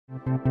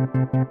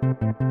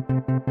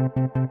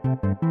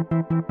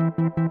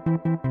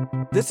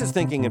This is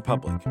Thinking in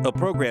Public, a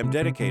program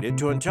dedicated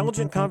to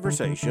intelligent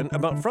conversation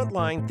about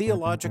frontline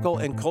theological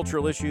and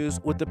cultural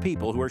issues with the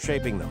people who are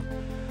shaping them.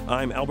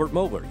 I'm Albert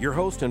Mohler, your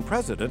host and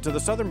president of the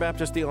Southern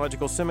Baptist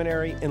Theological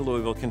Seminary in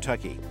Louisville,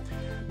 Kentucky.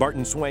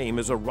 Barton Swaim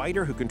is a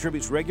writer who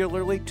contributes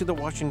regularly to the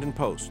Washington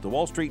Post, the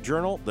Wall Street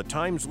Journal, the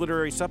Times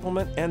Literary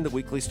Supplement, and the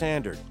Weekly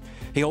Standard.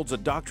 He holds a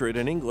doctorate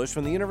in English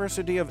from the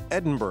University of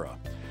Edinburgh.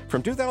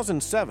 From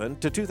 2007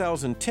 to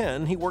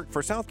 2010, he worked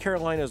for South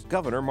Carolina's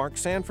Governor Mark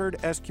Sanford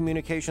as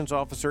communications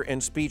officer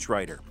and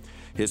speechwriter.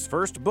 His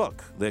first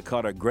book, that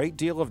caught a great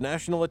deal of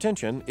national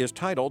attention, is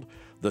titled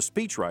The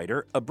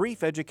Speechwriter, A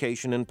Brief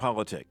Education in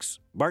Politics.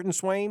 Barton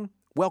Swaim,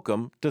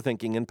 welcome to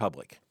Thinking in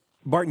Public.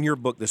 Barton, your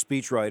book, The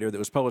Speechwriter, that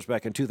was published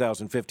back in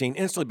 2015,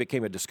 instantly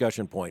became a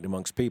discussion point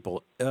amongst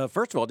people.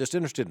 First of all, just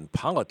interested in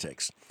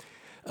politics.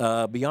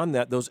 Beyond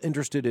that, those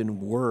interested in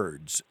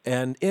words.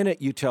 And in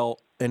it, you tell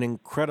an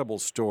incredible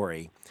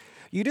story.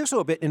 You do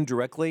so a bit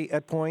indirectly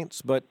at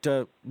points, but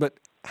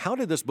how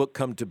did this book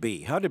come to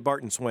be? How did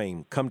Barton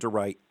Swaim come to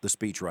write The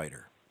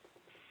Speechwriter?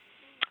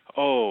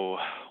 Oh,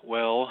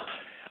 well,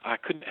 I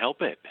couldn't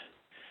help it.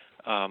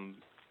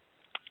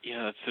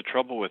 It's the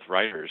trouble with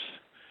writers,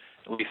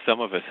 at least some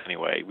of us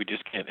anyway. We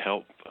just can't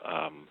help,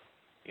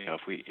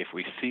 if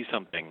we see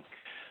something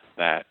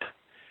that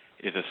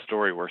is a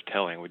story worth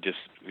telling, we just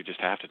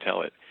have to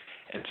tell it.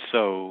 And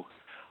so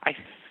I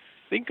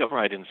think I'm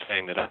right in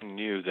saying that I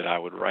knew that I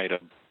would write a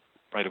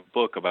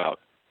book about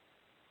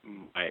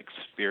my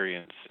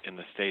experience in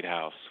the State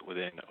House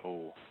within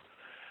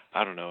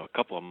a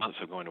couple of months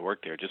of going to work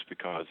there, just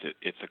because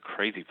it's a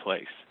crazy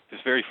place. It's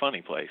a very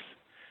funny place,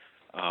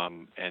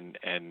 and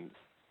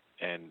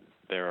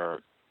there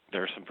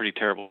are some pretty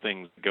terrible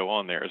things that go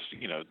on there, as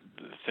the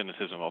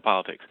cynicism of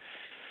politics.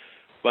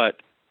 But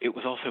it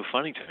was also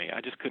funny to me.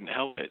 I just couldn't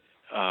help it.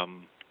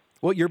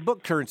 Well, your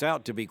book turns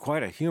out to be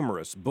quite a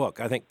humorous book,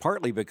 I think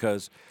partly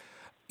because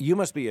you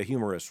must be a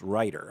humorous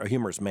writer, a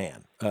humorous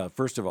man,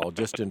 first of all,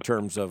 just in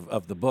terms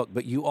of the book.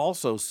 But you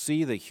also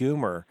see the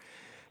humor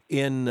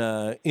in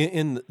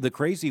the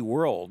crazy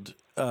world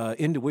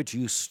into which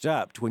you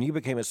stepped when you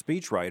became a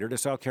speechwriter to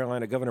South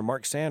Carolina Governor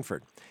Mark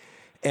Sanford.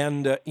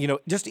 And,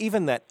 just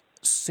even that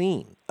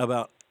scene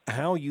about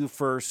how you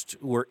first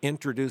were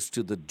introduced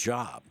to the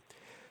job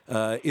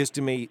is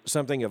to me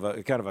something of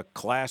a kind of a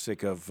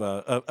classic of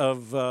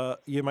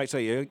you might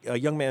say a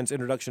young man's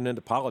introduction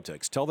into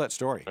politics. Tell that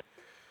story.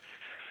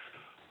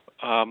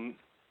 I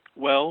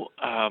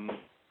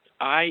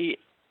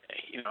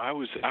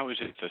was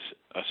just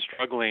a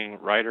struggling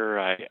writer.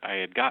 I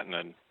had gotten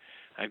a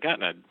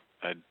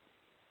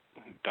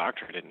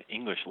doctorate in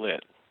English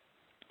Lit,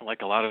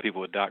 like a lot of people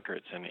with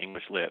doctorates in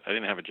English Lit. I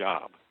didn't have a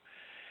job,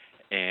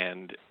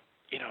 and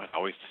I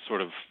always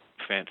sort of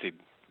fancied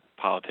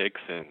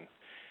politics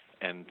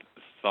and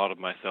thought of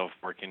myself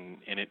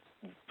working in it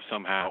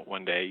somehow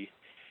one day.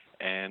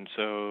 And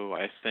so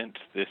I sent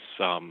this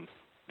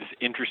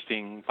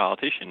interesting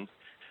politician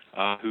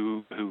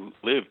who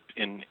lived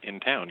in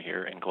town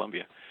here in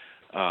Columbia,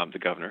 the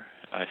governor.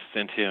 I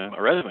sent him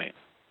a resume.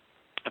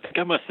 I think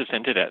I must have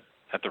sent it at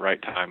the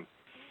right time,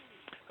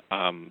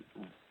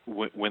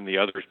 when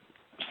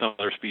some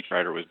other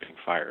speechwriter was being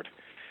fired,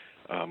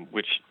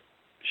 which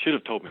should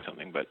have told me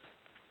something. But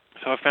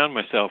so I found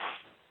myself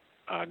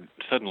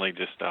suddenly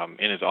just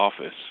in his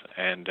office,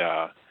 and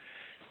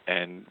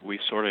we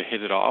sort of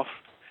hit it off.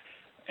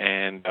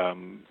 And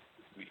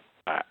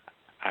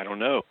I don't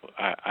know.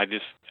 I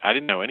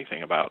didn't know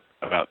anything about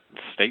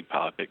state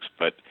politics,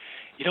 but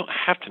you don't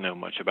have to know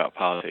much about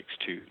politics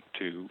to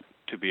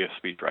be a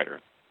speechwriter.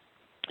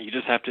 You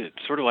just have to,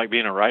 sort of like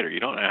being a writer. You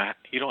don't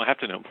have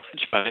to know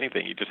much about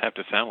anything. You just have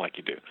to sound like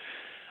you do.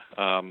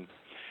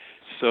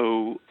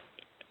 So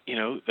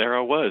there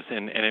I was,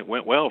 and it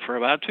went well for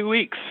about 2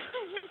 weeks.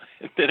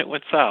 And then it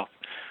went south,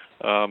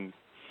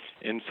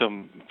 in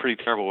some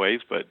pretty terrible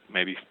ways, but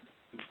maybe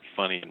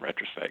funny in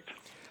retrospect.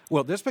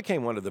 Well, this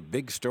became one of the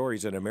big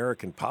stories in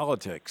American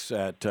politics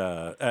at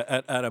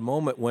a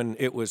moment when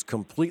it was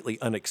completely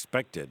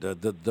unexpected.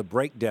 The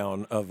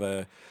breakdown of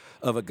a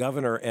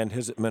governor and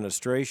his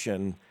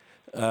administration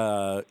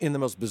in the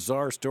most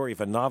bizarre story. If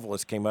a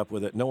novelist came up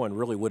with it, no one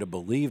really would have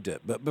believed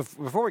it. But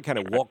before we kind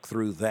of walk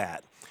through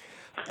that,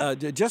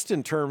 just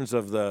in terms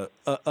of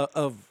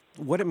of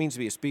what it means to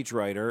be a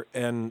speechwriter,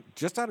 and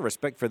just out of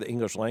respect for the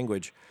English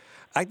language,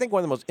 I think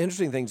one of the most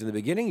interesting things in the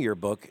beginning of your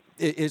book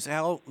is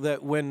how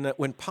that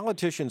when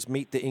politicians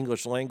meet the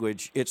English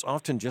language, it's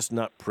often just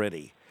not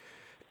pretty.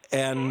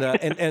 And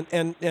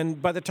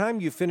by the time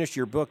you finish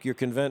your book, you're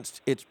convinced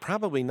it's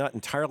probably not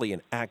entirely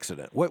an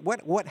accident.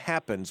 What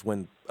happens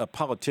when a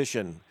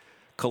politician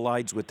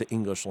collides with the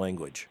English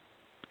language?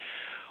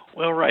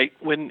 Well, right.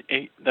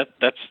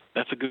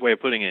 That's a good way of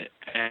putting it.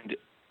 And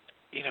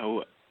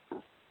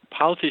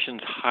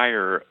politicians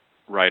hire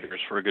writers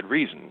for a good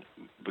reason,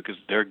 because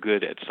they're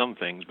good at some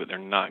things, but they're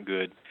not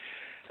good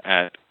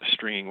at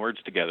stringing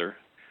words together.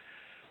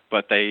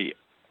 But they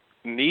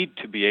need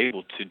to be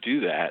able to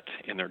do that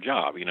in their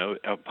job. You know,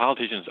 a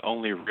politician's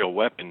only real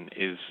weapon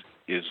is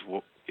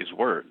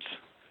words,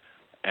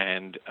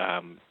 and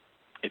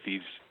if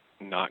he's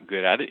not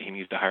good at it, he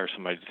needs to hire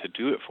somebody to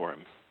do it for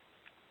him.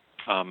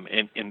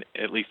 In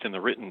at least in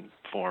the written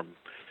form.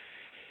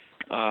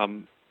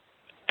 But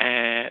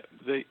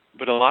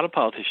a lot of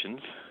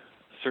politicians,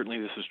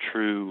 certainly this is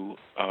true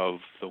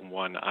of the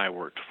one I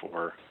worked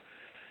for,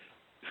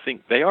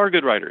 think they are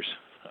good writers,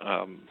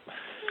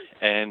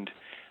 and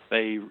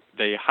they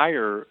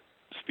hire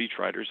speech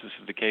writers. This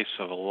is the case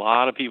of a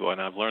lot of people,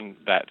 and I've learned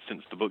that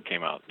since the book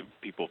came out.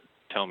 People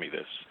tell me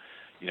this.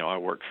 You know, I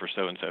worked for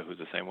so and so who's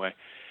the same way.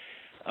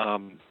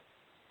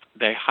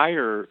 They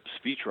hire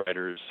speech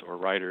writers or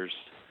writers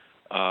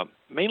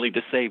mainly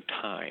to save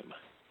time.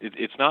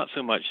 It's not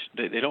so much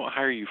they don't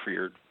hire you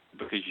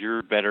because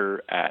you're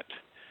better at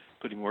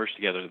putting words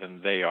together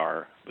than they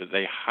are, but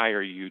they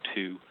hire you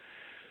to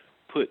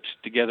put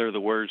together the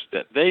words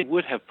that they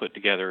would have put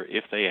together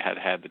if they had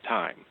had the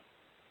time.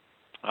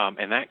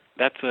 And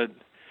that's a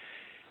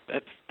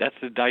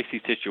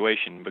dicey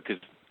situation because,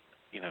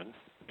 you know,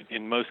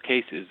 in most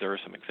cases there are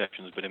some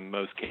exceptions, but in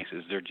most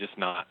cases they're just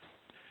not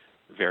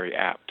very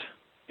apt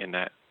in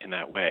that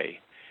way.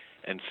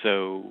 And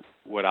so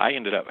what I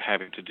ended up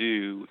having to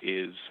do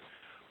is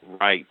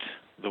write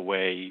the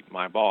way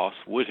my boss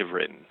would have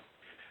written,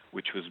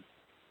 which is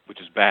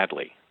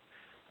badly.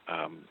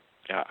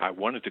 I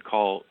wanted to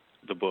call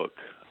the book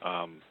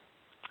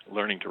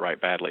 "Learning to Write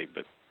Badly,"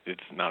 but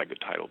it's not a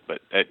good title.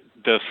 But it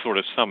does sort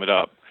of sum it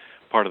up,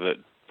 part of the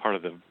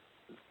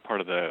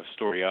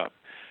story up.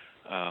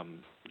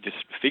 Just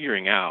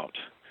figuring out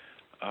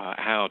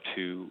how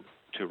to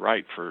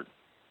write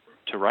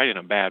in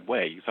a bad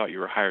way. You thought you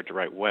were hired to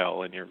write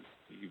well, and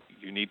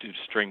you need to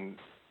string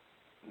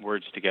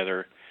words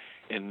together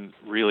in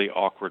really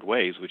awkward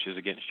ways, which is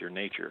against your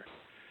nature.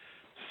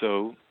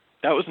 So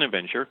that was an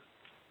adventure.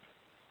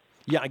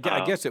 Yeah, I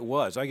guess it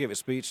was. I gave a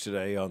speech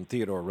today on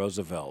Theodore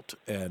Roosevelt,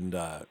 and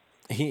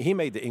he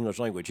made the English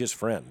language his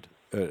friend.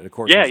 Of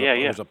course,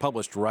 he was a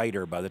published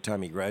writer by the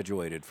time he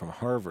graduated from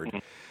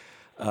Harvard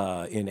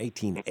in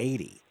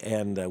 1880,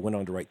 and went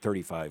on to write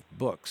 35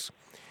 books.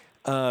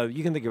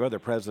 You can think of other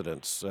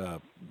presidents, I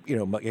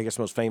guess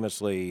most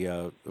famously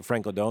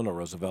Franklin Delano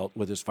Roosevelt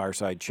with his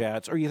fireside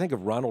chats, or you think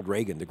of Ronald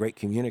Reagan, the great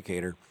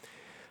communicator.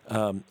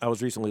 I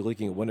was recently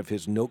looking at one of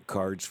his note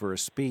cards for a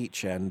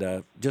speech,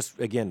 and just,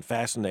 again,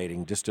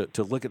 fascinating just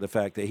to look at the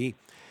fact that he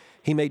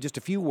made just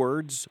a few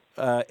words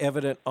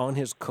evident on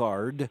his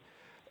card,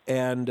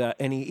 and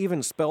he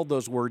even spelled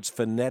those words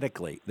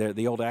phonetically.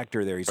 The old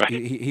actor there,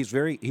 he's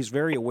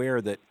very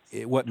aware that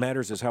what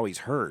matters is how he's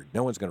heard.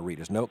 No one's going to read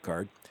his note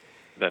card.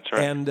 That's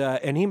right.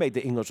 And he made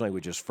the English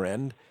language his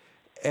friend.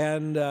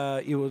 And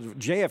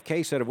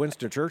JFK said of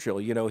Winston Churchill,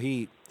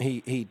 he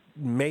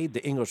made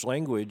the English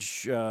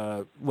language,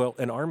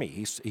 an army.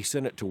 He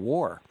sent it to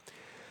war.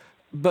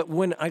 But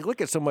when I look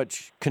at so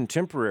much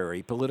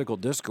contemporary political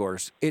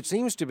discourse, it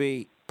seems to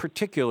be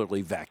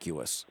particularly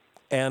vacuous.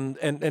 And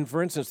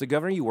for instance, the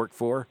governor you work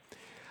for,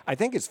 I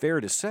think it's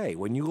fair to say,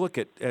 when you look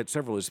at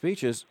several of his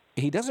speeches,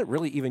 he doesn't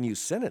really even use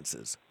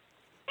sentences.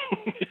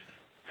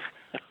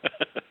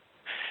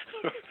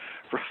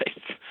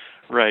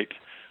 Right.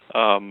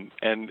 And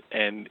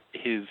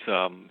his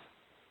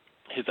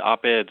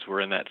op-eds were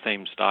in that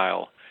same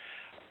style.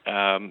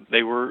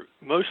 They were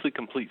mostly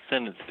complete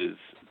sentences,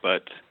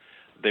 but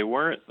they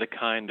weren't the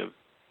kind of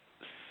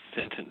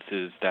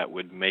sentences that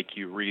would make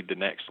you read the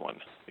next one,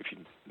 if you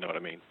know what I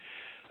mean.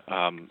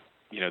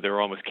 They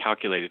were almost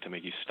calculated to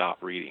make you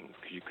stop reading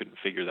because you couldn't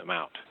figure them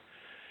out.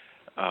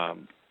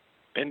 I'm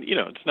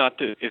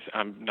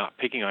not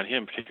picking on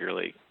him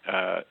particularly.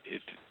 A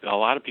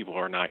lot of people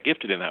are not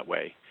gifted in that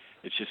way.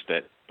 It's just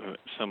that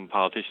some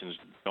politicians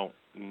don't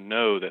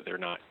know that they're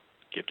not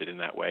gifted in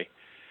that way.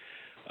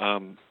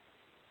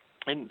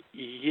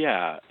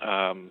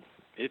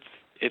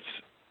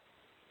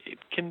 It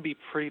can be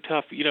pretty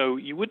tough.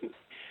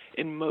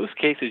 In most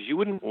cases, you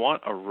wouldn't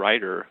want a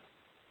writer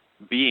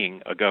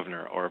being a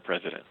governor or a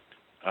president.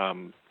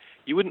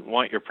 You wouldn't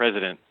want your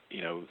president,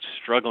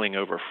 struggling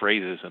over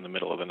phrases in the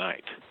middle of the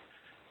night.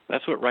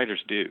 That's what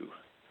writers do.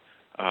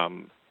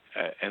 And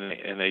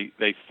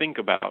they think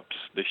about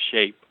the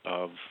shape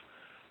of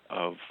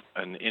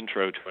an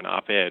intro to an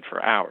op-ed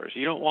for hours.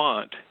 You don't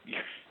want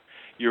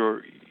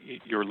your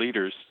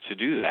leaders to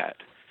do that.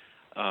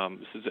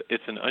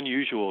 It's an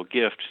unusual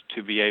gift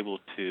to be able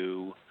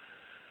to,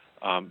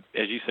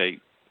 as you say,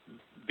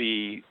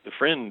 be the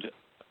friend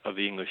of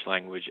the English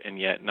language and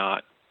yet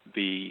not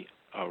be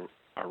a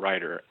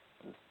writer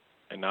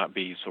and not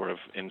be sort of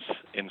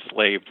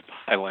enslaved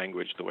by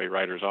language the way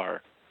writers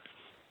are.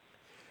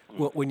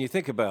 Well, when you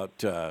think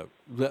about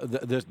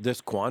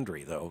this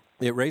quandary, though,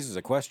 it raises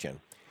a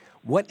question.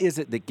 What is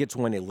it that gets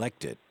one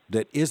elected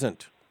that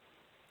isn't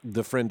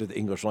the friend of the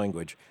English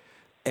language?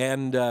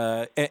 And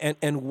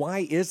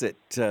why is it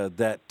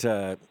that,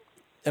 to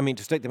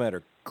state the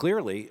matter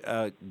clearly,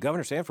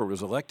 Governor Sanford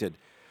was elected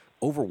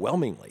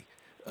overwhelmingly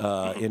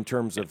in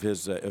terms of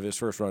his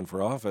first run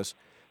for office.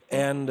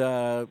 And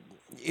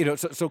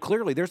So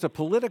clearly there's a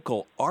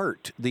political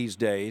art these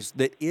days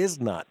that is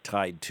not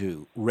tied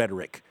to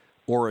rhetoric, Yes.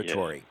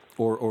 oratory,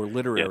 or Yes.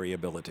 literary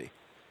ability.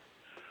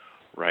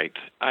 Right.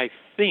 I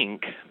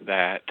think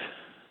that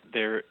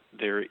there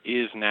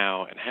is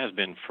now and has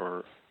been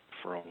for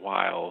a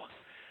while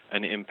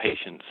an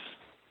impatience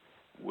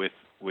with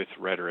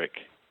rhetoric,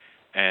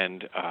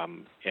 and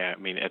yeah, I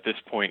mean at this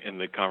point in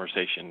the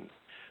conversation,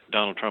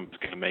 Donald Trump is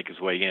going to make his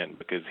way in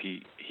because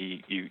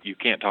you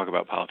can't talk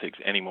about politics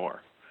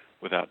anymore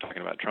without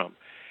talking about Trump,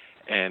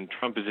 and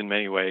Trump is in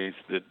many ways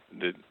the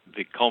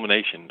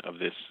culmination of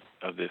this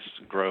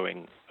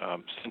growing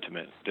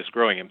sentiment, this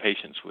growing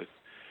impatience with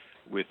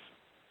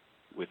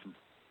with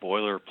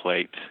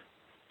boilerplate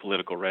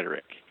political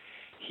rhetoric.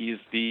 He is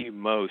the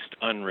most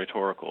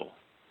unrhetorical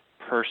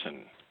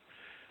person.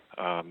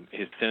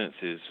 His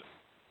sentences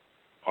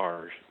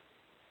are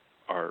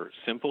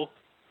simple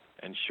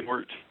and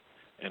short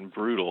and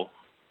brutal,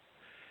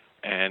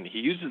 and he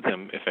uses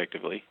them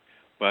effectively.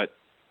 But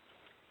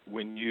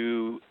when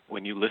you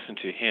listen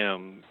to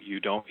him, you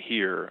don't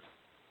hear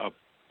a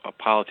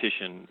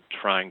politician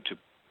trying to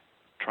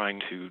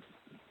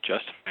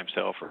justify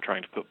himself or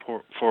trying to put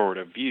forward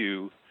a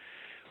view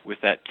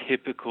with that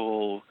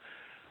typical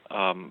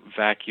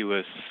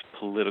vacuous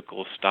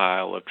political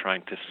style of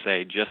trying to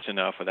say just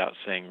enough without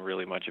saying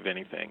really much of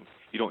anything.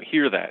 You don't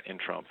hear that in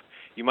Trump.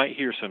 You might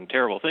hear some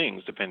terrible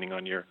things depending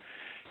on your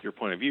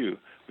point of view,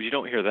 but you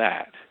don't hear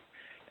that.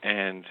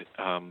 And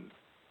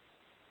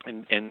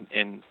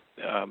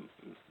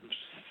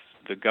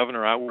the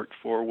governor I worked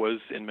for was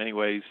in many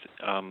ways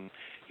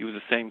he was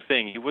the same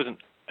thing. He wasn't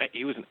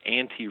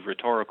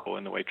anti-rhetorical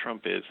in the way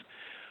Trump is,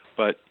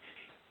 but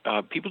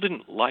people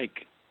didn't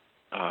like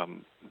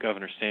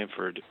Governor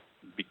Sanford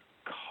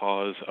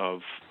because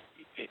of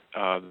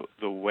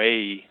the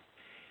way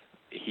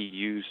he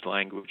used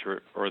language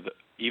or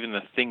even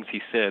the things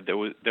he said.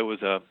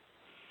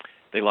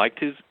 They liked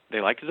his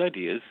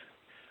ideas,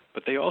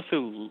 but they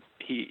also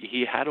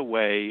he had a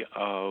way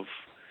of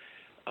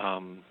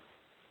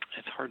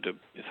it's hard to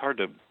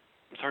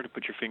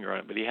put your finger on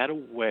it, but he had a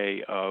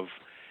way of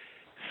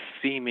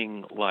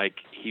seeming like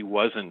he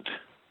wasn't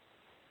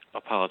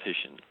a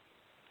politician.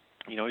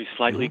 He's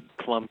slightly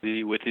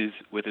clumsy with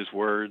his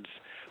words,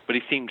 but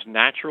he seemed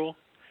natural,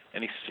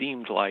 and he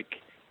seemed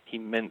like he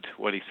meant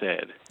what he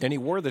said. And he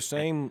wore the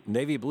same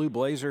navy blue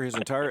blazer his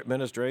entire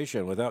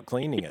administration without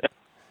cleaning it.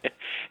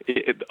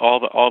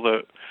 All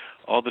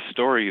the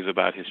stories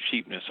about his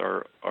cheapness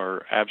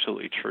are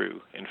absolutely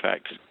true. In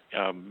fact,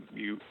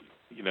 the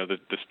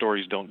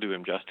stories don't do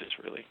him justice,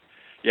 really.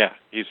 Yeah,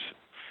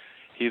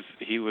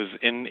 he was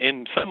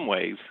in some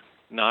ways,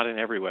 not in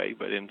every way,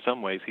 but in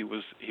some ways he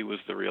was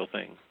the real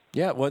thing.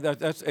 Yeah, well,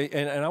 that's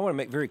and I want to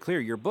make very clear,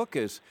 your book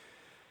is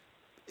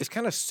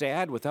kind of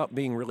sad without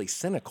being really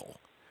cynical.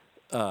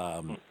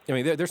 I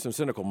mean, there's some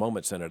cynical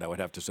moments in it, I would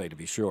have to say, to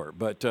be sure.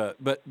 But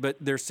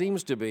there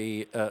seems to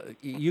be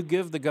you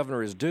give the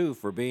governor his due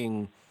for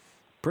being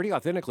pretty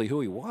authentically who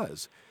he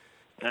was.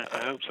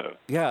 I hope so.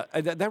 Yeah,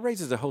 that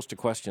raises a host of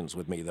questions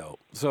with me, though.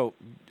 So,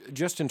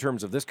 just in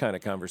terms of this kind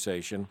of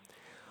conversation,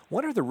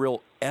 what are the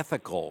real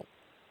ethical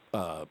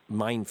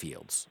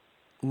minefields,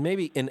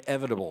 maybe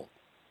inevitable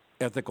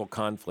ethical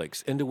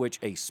conflicts into which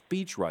a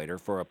speechwriter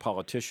for a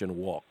politician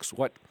walks?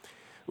 What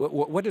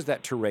does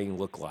that terrain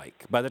look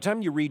like? By the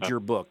time you read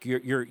your book,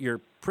 you're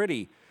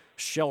pretty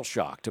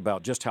shell-shocked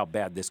about just how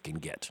bad this can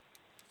get.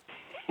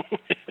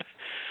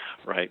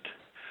 Right.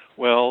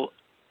 Well,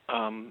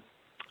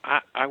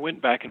 I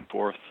went back and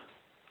forth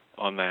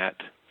on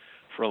that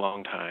for a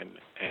long time,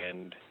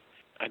 and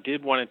I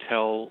did want to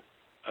tell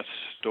a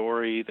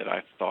story that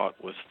I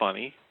thought was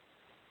funny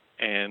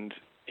and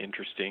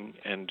interesting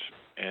and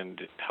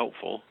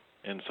helpful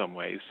in some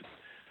ways,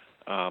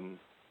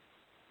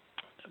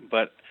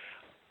 but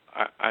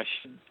I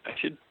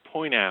should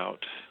point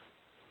out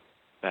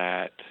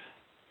that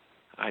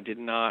I did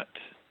not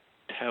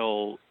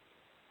tell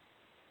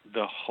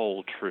the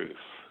whole truth,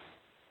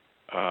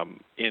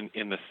 in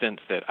the sense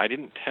that I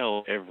didn't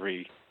tell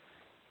every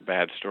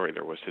bad story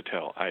there was to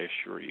tell. I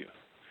assure you,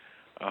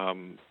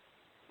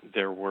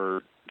 there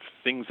were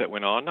things that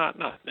went on, not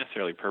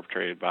necessarily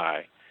perpetrated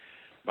by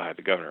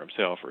the governor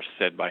himself or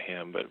said by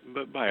him,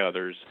 but by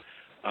others.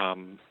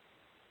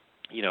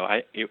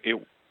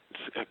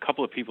 A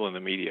couple of people in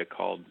the media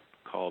called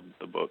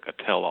the book a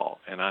tell-all,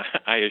 and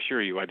I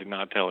assure you I did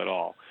not tell it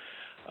all.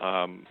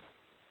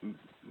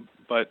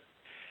 But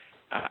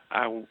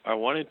I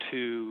wanted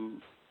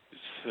to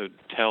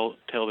tell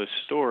this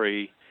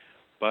story,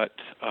 but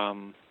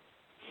I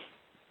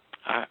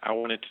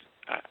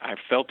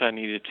felt I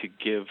needed to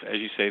give, as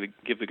you say,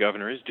 give the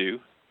governor his due,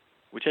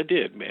 which I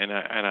did, and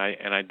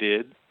I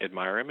did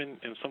admire him, and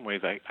in some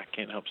ways I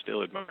can't help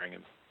still admiring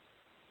him.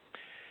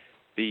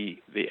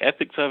 The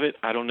ethics of it,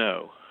 I don't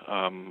know.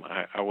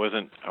 I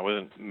wasn't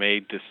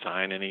made to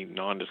sign any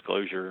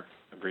non-disclosure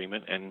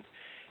agreement, and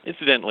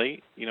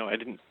incidentally, I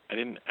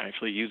didn't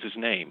actually use his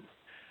name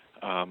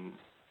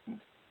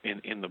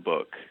in the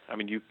book. I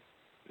mean,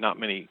 not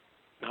many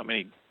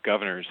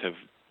governors have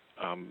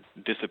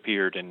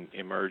disappeared and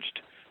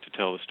emerged to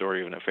tell the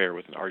story of an affair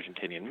with an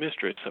Argentinian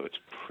mistress. So it's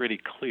pretty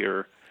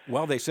clear.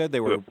 Well, they said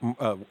they were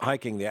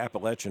hiking the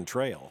Appalachian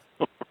Trail.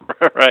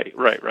 Right.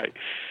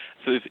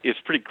 So it's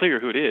pretty clear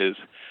who it is,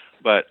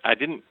 but I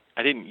didn't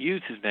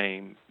use his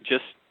name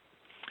just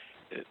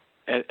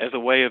as a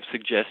way of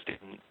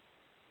suggesting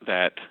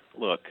that,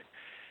 look,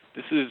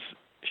 this is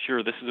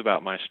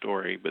about my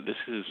story, but this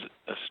is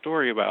a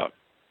story about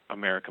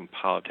American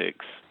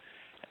politics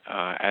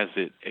as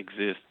it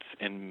exists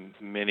in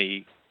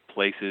many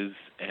places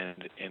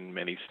and in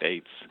many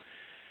states,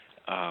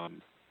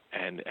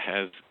 and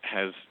has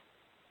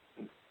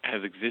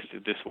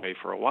existed this way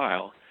for a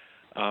while.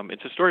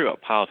 It's a story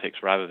about politics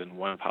rather than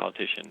one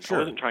politician. Sure. I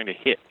wasn't trying to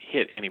hit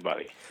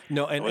anybody.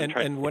 No,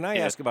 and when I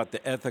ask about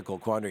the ethical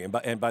quandary,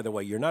 and by the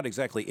way, you're not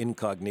exactly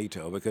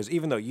incognito, because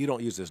even though you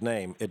don't use his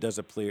name, it does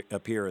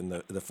appear in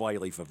the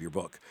flyleaf of your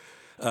book.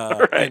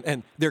 Right.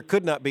 And there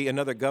could not be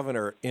another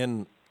governor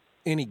in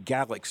any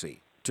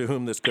galaxy to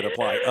whom this could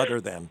apply other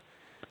than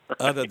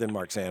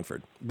Mark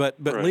Sanford. But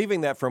Right.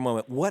 leaving that for a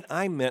moment, what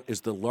I meant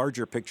is the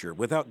larger picture,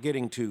 without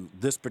getting to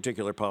this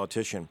particular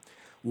politician.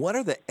 What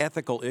are the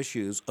ethical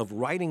issues of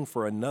writing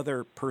for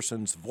another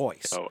person's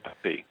voice? Oh, I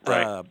see.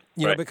 Right.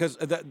 You know, Right. because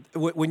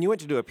when you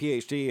went to do a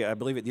PhD, I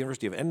believe at the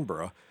University of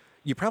Edinburgh,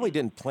 you probably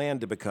didn't plan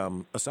to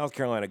become a South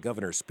Carolina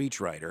governor's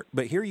speechwriter,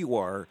 but here you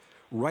are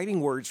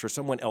writing words for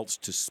someone else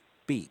to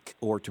speak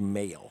or to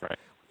mail. Right.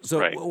 So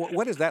Right.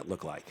 What does that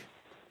look like?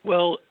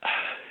 Well,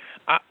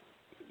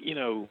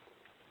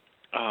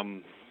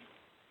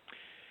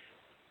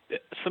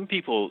 some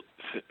people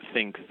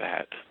think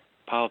that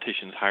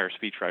politicians hire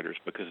speechwriters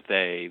because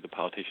the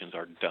politicians,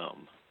 are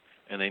dumb,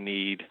 and they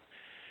need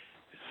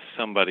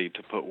somebody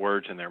to put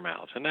words in their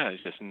mouths, and that is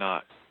just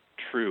not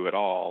true at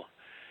all.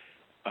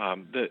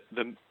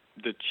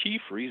 The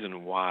chief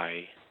reason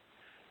why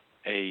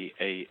an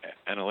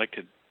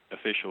elected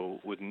official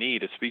would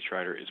need a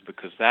speechwriter is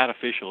because that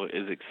official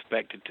is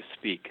expected to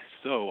speak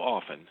so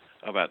often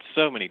about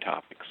so many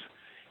topics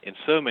in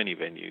so many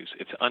venues.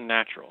 It's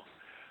unnatural.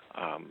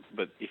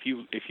 But if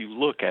you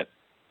look at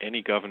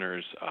any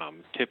governor's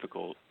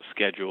typical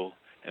schedule,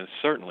 and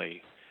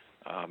certainly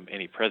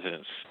any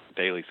president's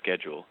daily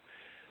schedule,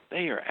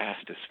 they are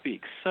asked to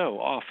speak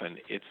so often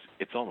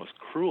it's almost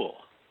cruel.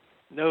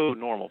 No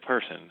normal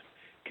person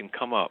can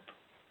come up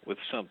with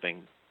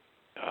something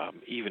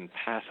even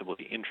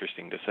passably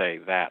interesting to say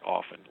that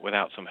often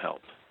without some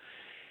help.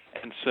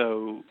 And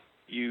so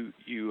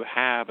you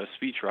have a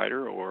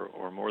speechwriter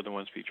or more than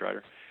one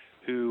speechwriter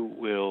who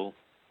will,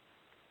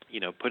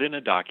 put in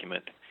a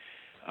document.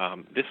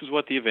 This is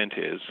what the event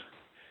is.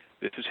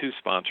 This is who's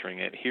sponsoring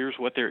it. Here's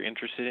what they're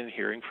interested in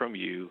hearing from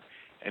you.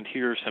 And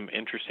here are some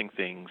interesting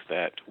things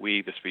that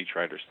we, the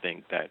speechwriters,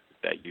 think that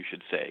you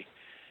should say.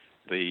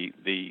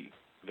 The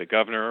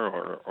governor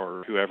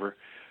or whoever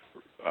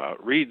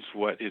reads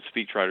what his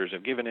speechwriters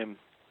have given him,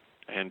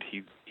 and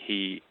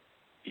he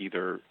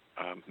either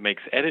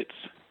makes edits.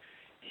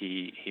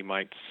 He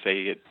might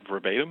say it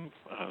verbatim.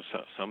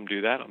 Some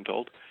do that, I'm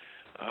told.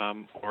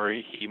 Or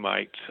he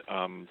might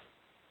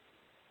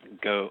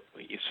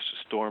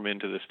storm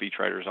into the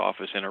speechwriter's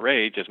office in a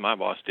rage, as my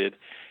boss did,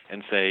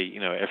 and say,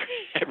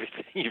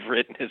 everything you've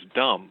written is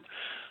dumb,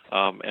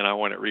 and I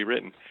want it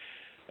rewritten.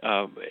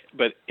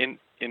 But in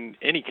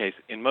any case,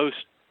 in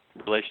most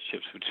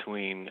relationships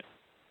between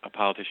a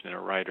politician and a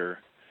writer,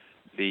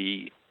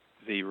 the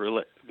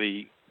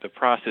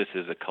process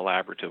is a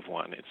collaborative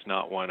one. It's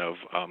not one of,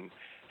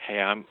 hey,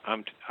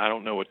 I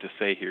don't know what to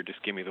say here.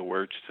 Just give me the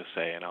words to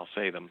say, and I'll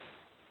say them.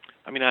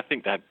 I mean, I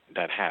think that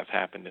has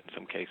happened in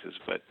some cases,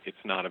 but it's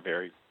not a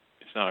very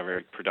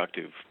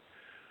productive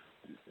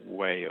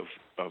way of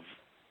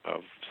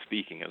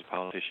speaking as a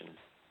politician.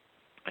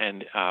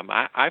 And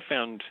I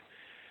found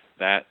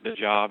that the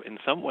job in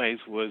some ways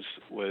was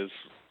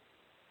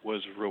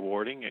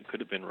rewarding. It could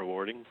have been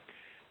rewarding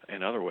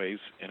in other ways,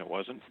 and it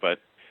wasn't. But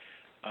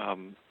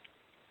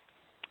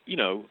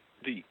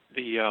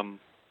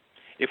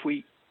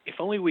if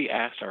only we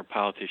asked our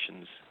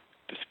politicians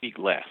to speak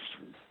less,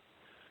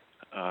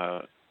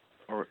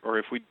 or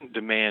if we didn't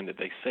demand that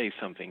they say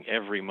something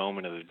every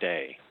moment of the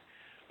day,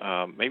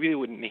 maybe they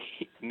wouldn't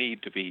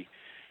need to be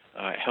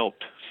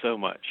helped so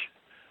much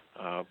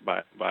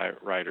by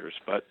writers.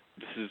 But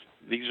this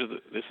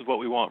is what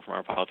we want from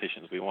our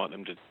politicians. We want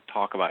them to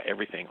talk about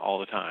everything all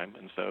the time,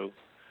 and so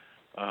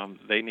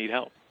they need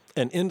help.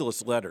 And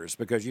endless letters,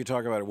 because you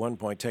talk about at one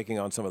point taking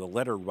on some of the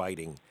letter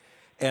writing.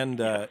 And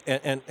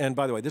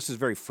by the way, this is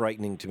very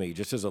frightening to me,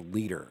 just as a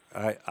leader.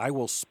 I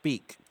will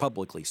speak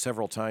publicly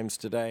several times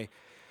today,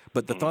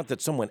 but the thought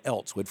that someone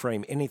else would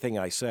frame anything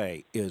I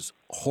say is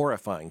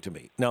horrifying to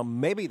me. Now,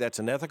 maybe that's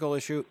an ethical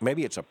issue.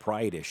 Maybe it's a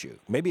pride issue.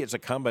 Maybe it's a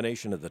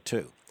combination of the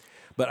two.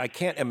 But I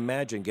can't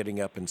imagine getting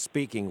up and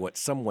speaking what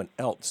someone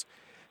else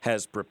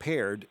has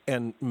prepared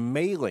and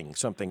mailing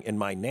something in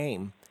my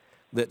name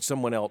that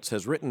someone else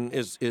has written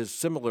is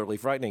similarly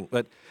frightening.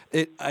 But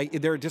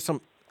there are just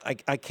some...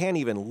 I can't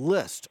even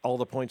list all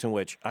the points in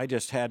which I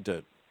just had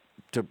to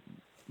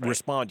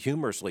respond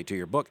humorously to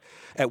your book.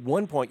 At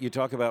one point, you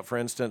talk about, for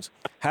instance,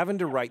 having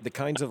to write the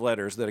kinds of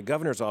letters that a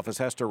governor's office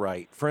has to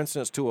write, for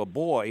instance, to a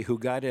boy who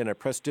got in a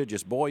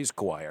prestigious boys'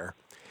 choir.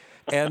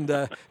 And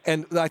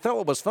I thought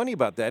what was funny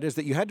about that is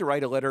that you had to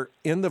write a letter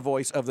in the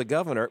voice of the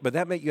governor, but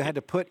that meant you had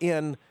to put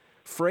in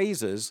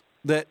phrases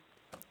that,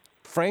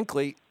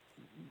 frankly,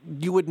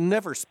 you would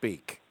never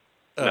speak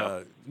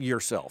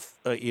yourself.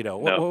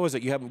 What was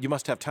it? You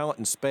must have talent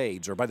in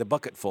spades or by the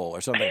bucketful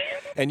or something.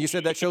 And you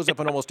said that shows up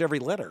in almost every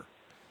letter.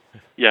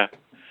 Yeah,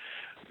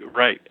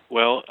 right.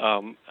 Well,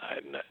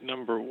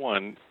 number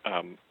one,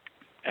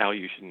 Al,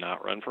 you should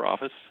not run for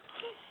office.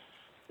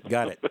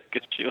 Got it.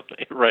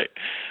 Right.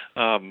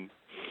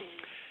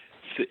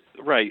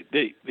 Right.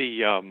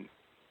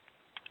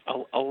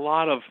 A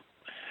lot of,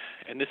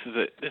 and this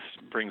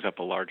brings up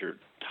a larger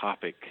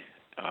topic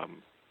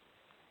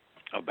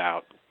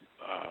about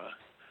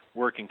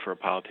working for a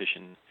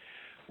politician.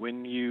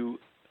 When you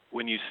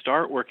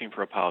start working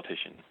for a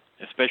politician,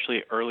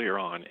 especially earlier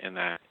on in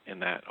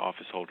that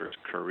office holder's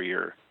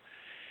career,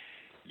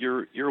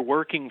 you're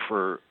working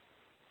for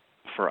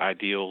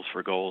ideals,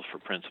 for goals, for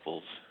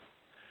principles.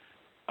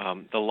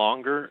 The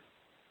longer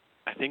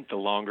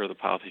the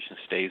politician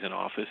stays in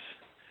office,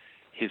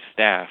 his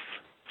staff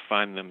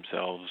find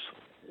themselves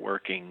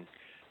working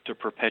to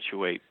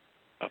perpetuate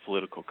a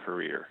political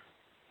career.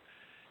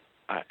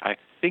 I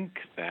think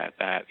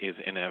that is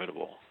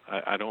inevitable.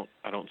 I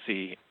don't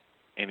see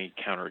any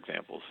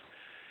counterexamples,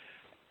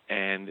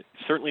 and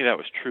certainly that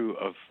was true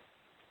of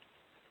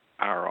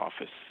our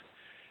office.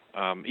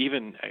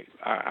 Even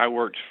I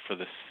worked for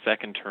the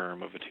second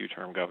term of a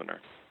two-term governor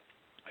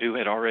who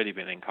had already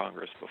been in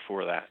Congress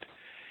before that,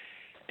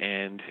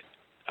 and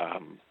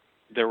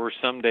there were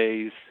some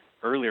days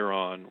earlier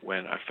on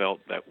when I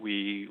felt that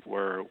we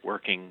were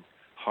working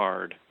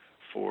hard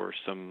for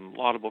some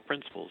laudable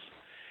principles.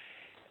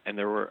 And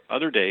there were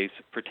other days,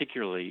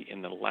 particularly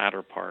in the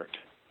latter part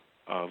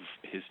of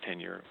his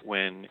tenure,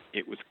 when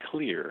it was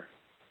clear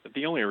that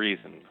the only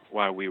reason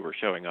why we were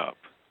showing up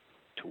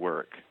to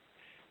work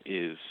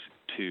is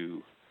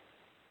to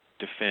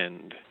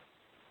defend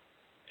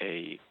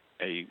a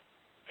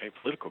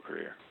political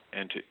career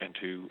and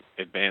to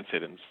advance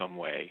it in some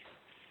way.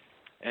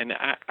 And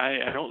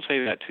I don't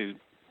say that to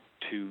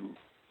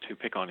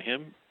pick on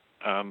him.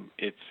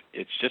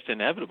 It's just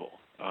inevitable.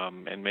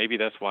 And maybe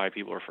that's why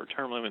people are for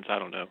term limits. I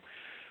don't know.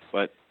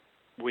 But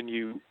when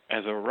you,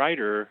 as a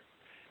writer,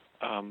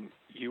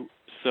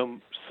 so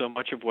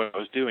much of what I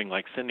was doing,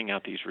 like sending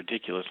out these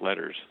ridiculous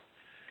letters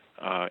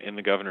in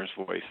the governor's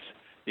voice,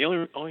 the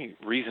only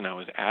reason I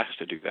was asked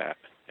to do that,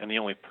 and the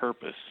only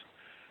purpose,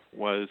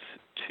 was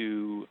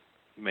to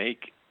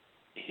make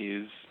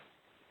his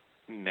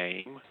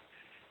name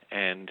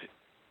and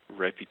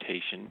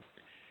reputation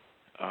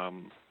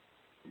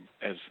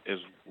as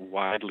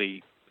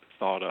widely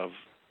thought of,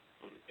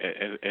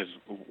 as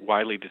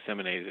widely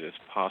disseminated as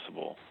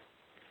possible,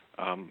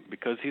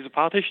 because he's a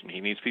politician.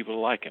 He needs people to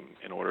like him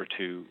in order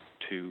to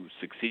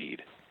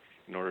succeed,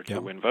 in order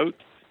to win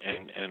votes,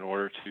 and in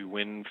order to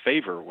win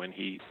favor when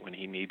he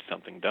needs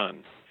something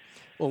done.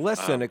 Well,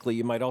 less cynically,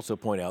 you might also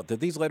point out that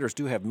these letters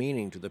do have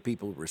meaning to the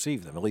people who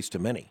receive them, at least to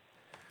many.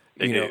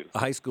 They do. A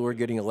high schooler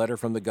getting a letter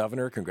from the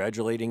governor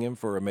congratulating him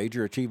for a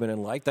major achievement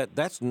in life,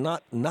 that's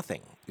not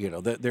nothing.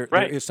 There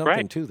is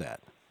something to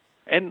that.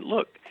 And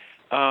look,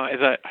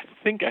 as I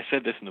think I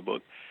said this in the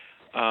book,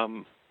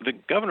 the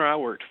governor I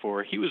worked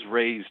for, he was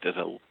raised as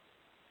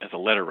a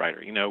letter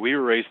writer. We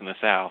were raised in the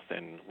South,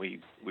 and we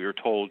were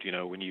told,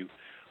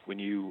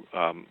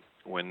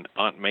 when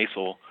Aunt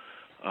Maisel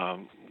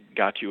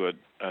got you a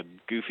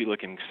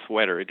goofy-looking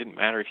sweater, it didn't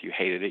matter if you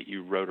hated it,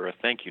 you wrote her a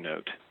thank you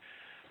note.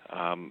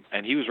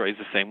 And he was raised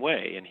the same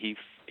way, and he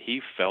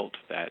felt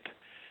that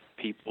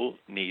people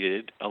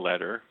needed a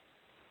letter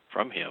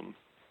from him,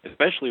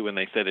 especially when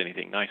they said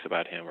anything nice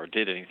about him or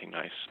did anything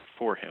nice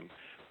for him.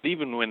 But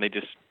even when they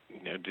just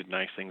did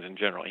nice things in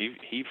general,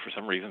 he for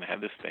some reason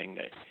had this thing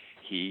that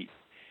he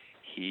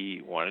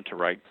wanted to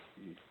write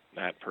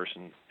that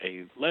person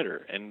a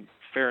letter, and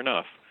fair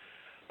enough.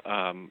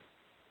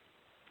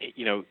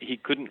 He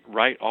couldn't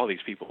write all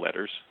these people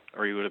letters,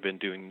 or he would have been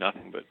doing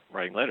nothing but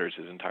writing letters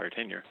his entire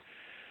tenure.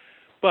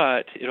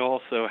 But it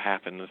also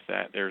happens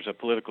that there's a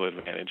political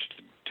advantage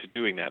to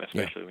doing that,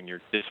 especially when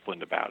you're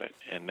disciplined about it.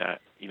 And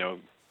that,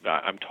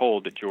 I'm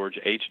told that George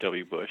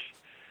H.W. Bush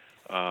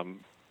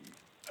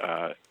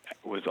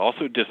was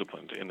also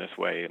disciplined in this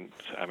way. And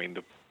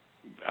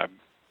I'm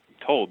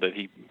told that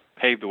he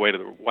paved the way to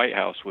the White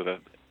House with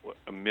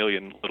a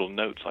million little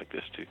notes like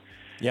this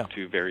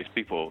to various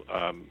people.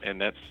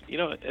 And that's,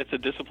 it's a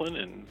discipline,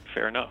 and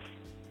fair enough.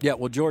 Yeah,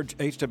 well, George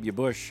H.W.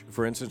 Bush,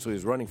 for instance, when he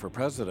was running for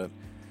president,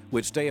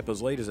 would stay up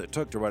as late as it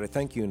took to write a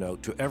thank you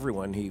note to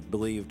everyone he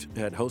believed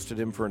had hosted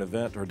him for an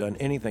event or done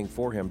anything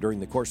for him during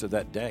the course of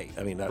that day.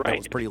 That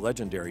was pretty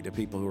legendary to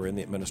people who were in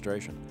the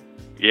administration.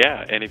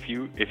 Yeah, and if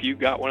you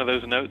got one of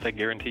those notes, I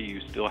guarantee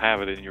you still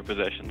have it in your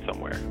possession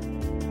somewhere.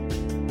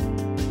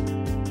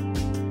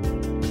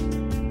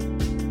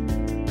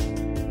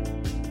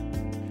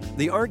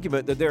 The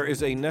argument that there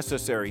is a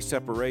necessary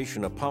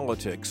separation of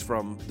politics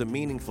from the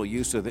meaningful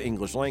use of the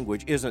English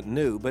language isn't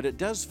new, but it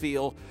does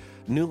feel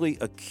newly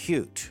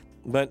acute.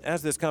 But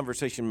as this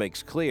conversation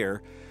makes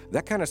clear,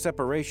 that kind of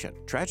separation,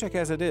 tragic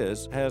as it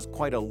is, has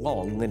quite a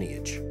long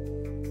lineage.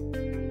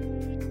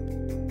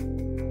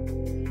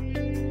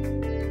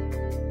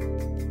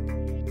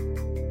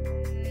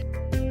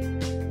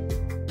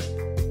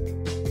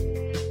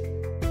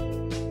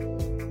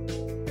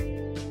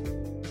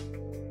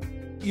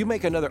 You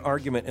make another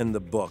argument in the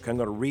book. I'm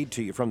going to read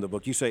to you from the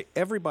book. You say,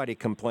 everybody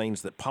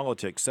complains that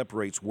politics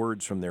separates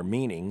words from their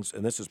meanings,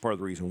 and this is part of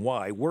the reason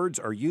why. Words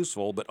are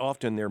useful, but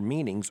often their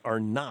meanings are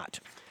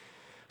not.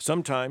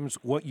 Sometimes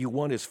what you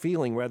want is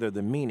feeling rather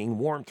than meaning,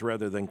 warmth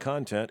rather than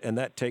content, and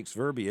that takes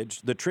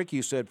verbiage. The trick,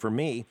 you said, for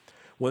me,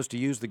 was to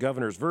use the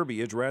governor's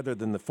verbiage rather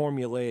than the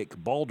formulaic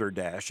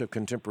balderdash of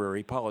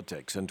contemporary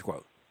politics, end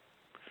quote.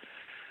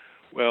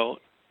 Well,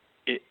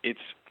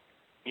 it's,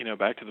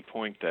 back to the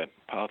point that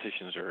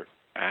politicians are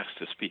asked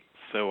to speak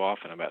so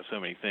often about so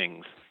many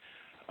things.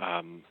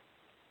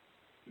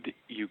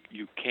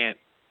 You can't,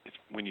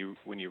 when you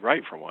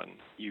write for one,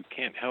 you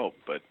can't help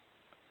but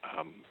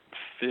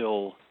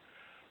fill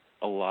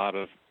a lot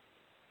of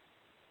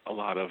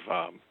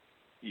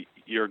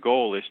your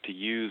goal is to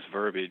use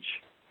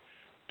verbiage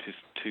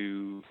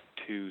to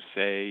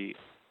say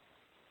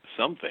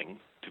something.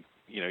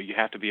 You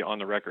have to be on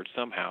the record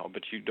somehow,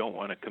 but you don't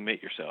want to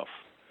commit yourself.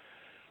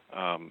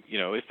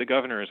 If the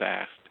governor is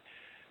asked,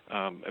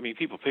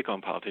 people pick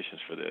on politicians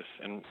for this,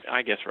 and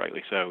I guess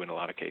rightly so in a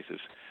lot of cases.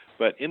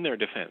 But in their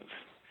defense,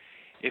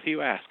 if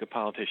you ask a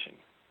politician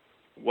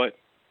what,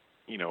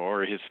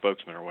 or his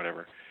spokesman or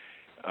whatever,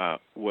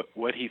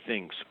 what he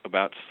thinks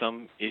about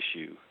some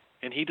issue,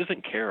 and he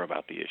doesn't care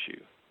about the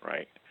issue,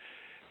 right?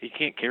 He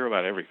can't care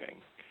about everything.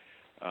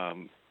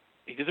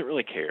 He doesn't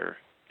really care,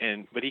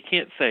 but he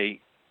can't say,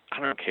 I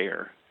don't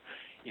care.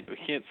 He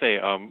can't say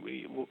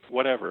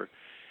whatever.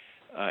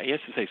 He has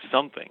to say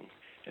something.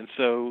 And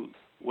so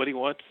what he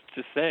wants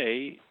to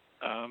say,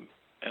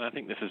 and I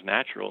think this is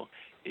natural,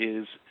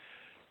 is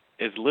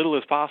as little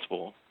as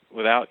possible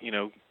without,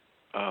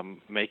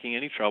 making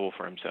any trouble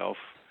for himself,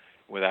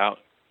 without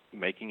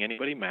making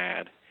anybody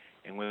mad,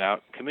 and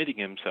without committing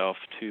himself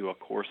to a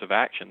course of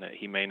action that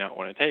he may not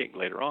want to take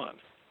later on.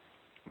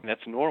 And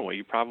that's normal.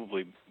 We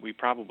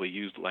probably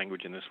use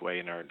language in this way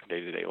in our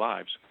day-to-day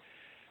lives.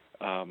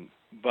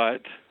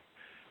 But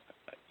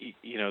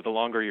the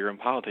longer you're in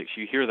politics,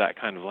 you hear that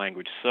kind of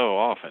language so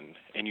often,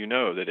 and you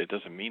know that it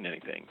doesn't mean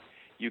anything.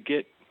 You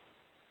get,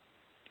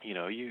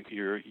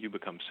 you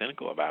become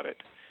cynical about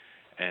it,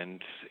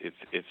 and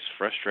it's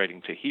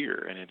frustrating to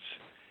hear, and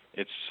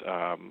it's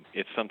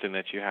something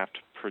that you have to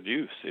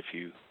produce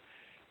to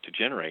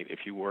generate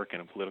if you work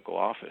in a political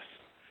office.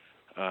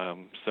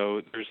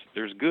 So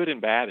there's good and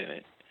bad in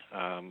it.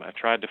 I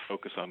tried to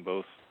focus on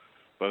both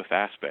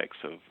aspects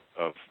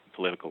of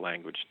political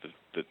language,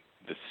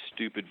 the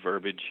stupid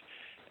verbiage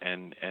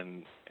and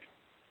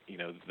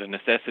the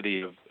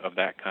necessity of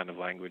that kind of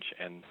language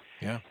and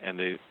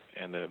the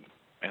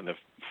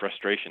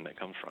frustration that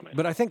comes from it.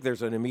 But I think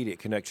there's an immediate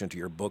connection to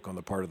your book on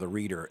the part of the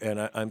reader,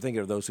 and I'm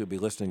thinking of those who would be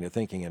listening to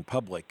Thinking in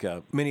Public,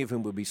 many of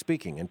whom would be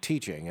speaking and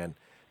teaching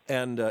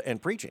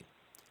and preaching.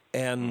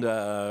 And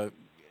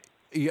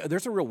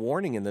there's a real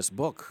warning in this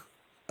book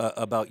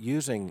about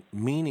using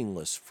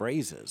meaningless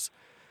phrases,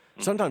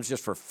 sometimes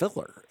just for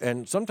filler,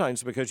 and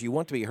sometimes because you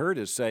want to be heard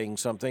as saying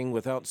something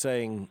without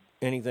saying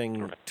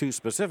anything too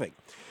specific.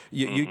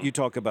 You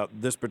talk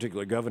about this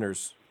particular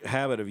governor's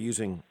habit of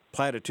using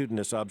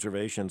platitudinous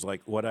observations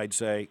like what I'd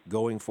say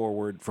going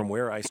forward from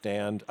where I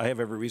stand, I have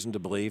every reason to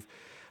believe.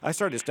 I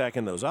started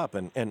stacking those up,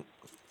 and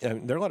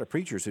there are a lot of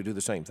preachers who do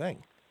the same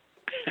thing.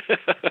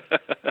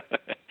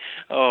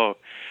 Oh,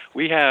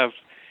 we have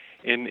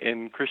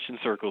in Christian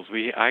circles,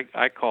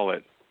 I call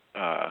it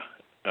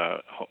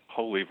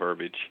holy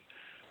verbiage,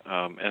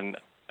 and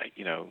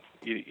you don't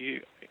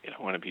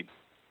want to be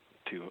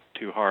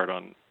too hard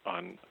on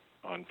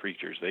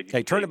preachers.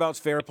 Hey, turnabout's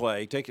fair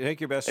play. Take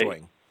your best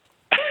swing.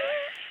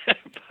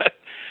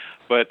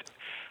 but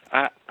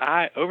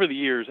I over the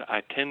years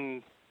I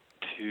tend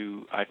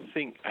to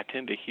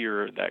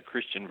hear that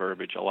Christian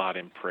verbiage a lot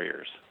in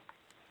prayers.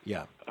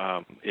 Yeah.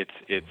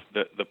 It's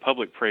the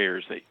public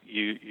prayers that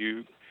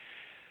you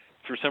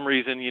for some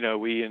reason,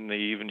 we in the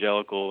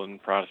evangelical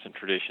and Protestant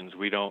traditions,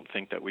 we don't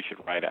think that we should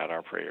write out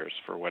our prayers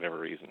for whatever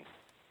reason,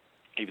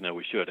 even though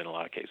we should in a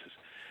lot of cases.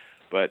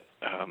 But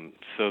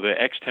so the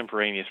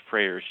extemporaneous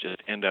prayers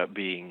just end up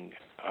being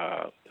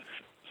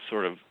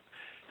sort of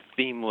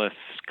themeless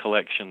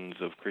collections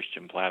of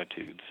Christian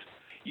platitudes.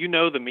 You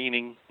know the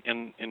meaning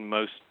in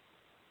most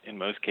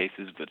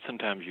cases, but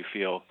sometimes you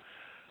feel,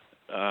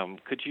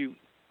 could you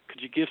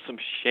give some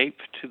shape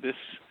to this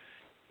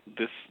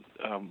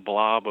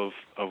blob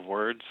of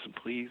words,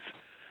 please?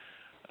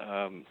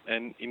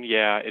 And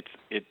yeah,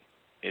 it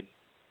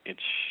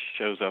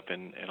shows up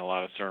in a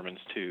lot of sermons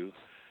too.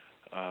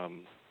 I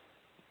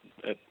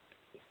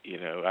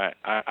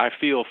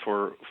feel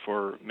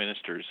for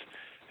ministers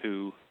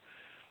who,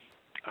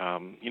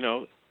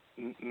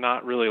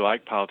 not really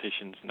like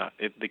politicians.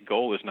 The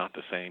goal is not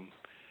the same,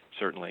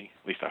 certainly.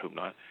 At least I hope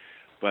not.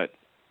 But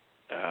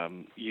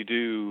you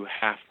do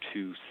have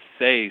to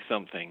say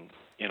something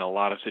in a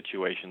lot of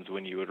situations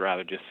when you would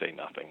rather just say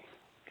nothing.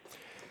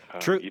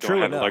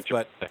 True enough,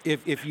 but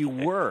if you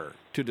were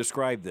to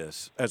describe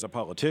this as a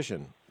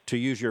politician, to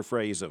use your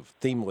phrase of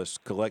themeless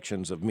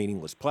collections of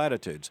meaningless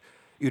platitudes,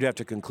 you'd have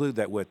to conclude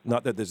that with,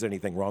 not that there's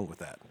anything wrong with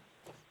that.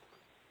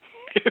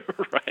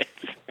 Right.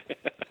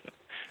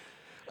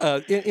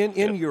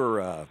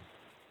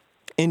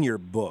 In your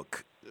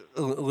book,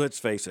 let's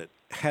face it,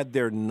 had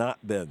there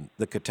not been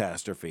the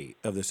catastrophe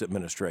of this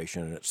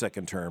administration in its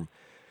second term,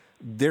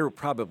 there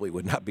probably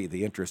would not be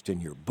the interest in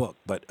your book.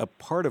 But a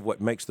part of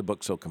what makes the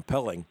book so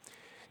compelling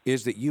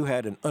is that you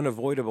had an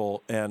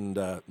unavoidable and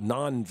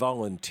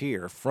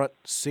non-volunteer front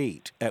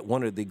seat at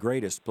one of the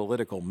greatest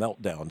political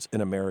meltdowns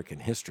in American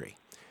history.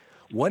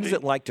 What is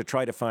it like to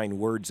try to find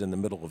words in the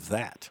middle of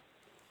that?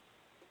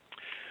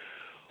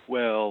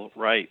 Well,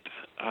 right.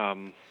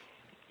 I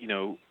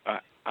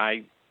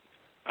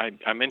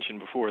mentioned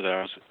before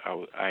that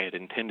I had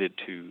intended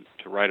to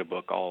write a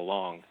book all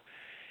along,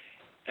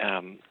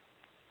 and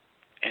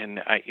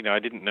I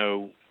didn't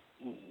know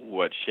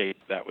what shape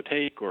that would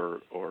take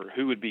or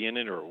who would be in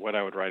it or what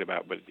I would write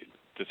about. But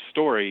the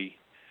story,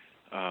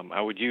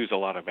 I would use a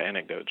lot of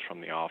anecdotes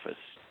from the office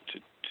to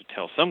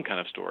tell some kind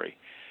of story.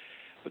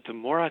 But the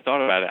more I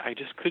thought about it, I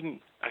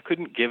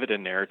couldn't give it a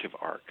narrative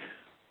arc.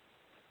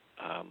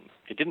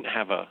 It didn't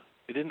have a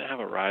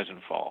rise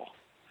and fall.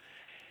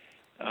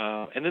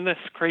 And then this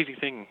crazy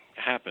thing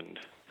happened,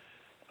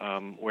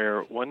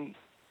 where one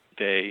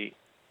day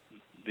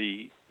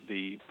the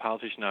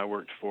politician I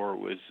worked for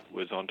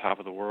was on top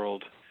of the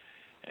world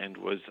and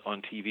was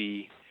on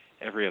TV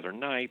every other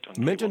night.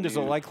 Mentioned as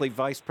a likely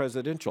vice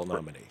presidential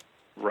nominee.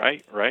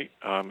 Right.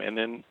 And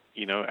then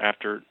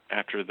after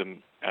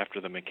the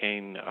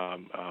McCain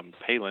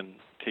Palin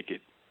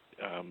ticket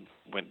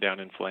went down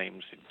in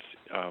flames,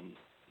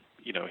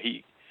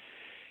 he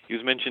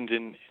was mentioned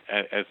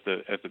as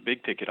the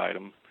big ticket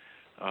item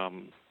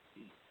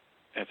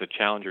as a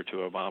challenger to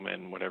Obama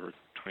in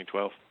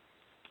 2012.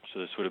 So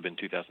this would have been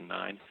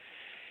 2009.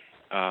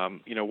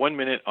 1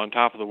 minute on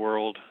top of the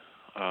world,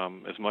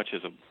 as much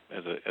as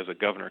a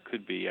governor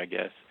could be, I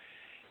guess,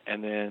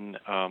 and then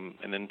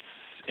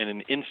in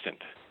an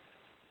instant,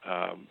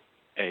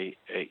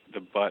 the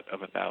butt of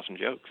 1,000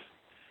 jokes.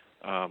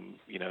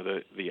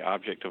 The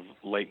object of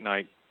late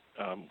night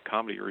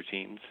comedy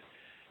routines,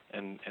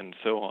 and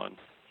so on.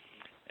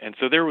 And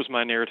so there was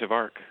my narrative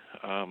arc.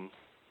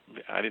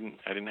 I didn't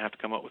have to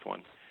come up with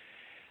one,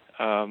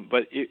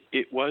 but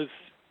it was,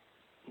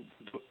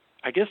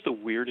 I guess, the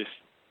weirdest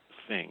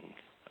thing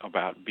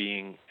about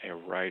being a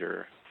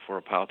writer for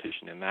a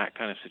politician in that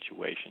kind of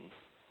situation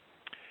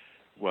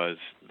was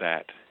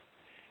that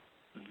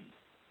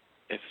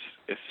as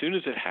soon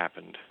as it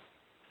happened,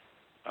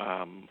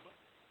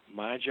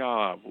 my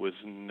job was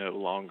no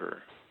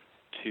longer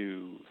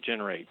to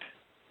generate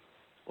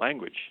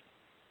language,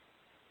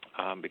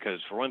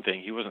 because for one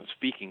thing, he wasn't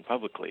speaking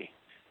publicly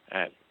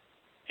at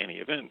any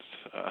events.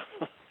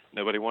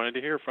 Nobody wanted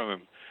to hear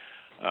from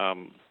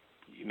him.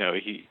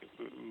 He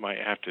might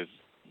have to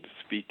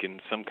speak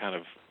in some kind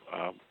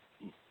of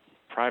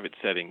private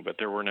setting, but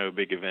there were no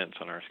big events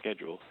on our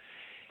schedule.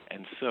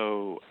 And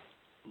so,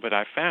 but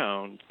I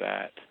found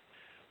that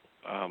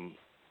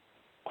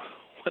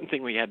one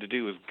thing we had to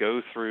do was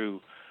go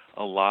through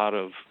a lot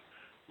of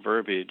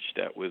verbiage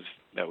that was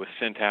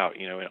sent out,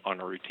 on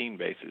a routine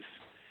basis,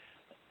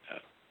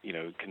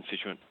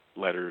 constituent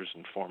letters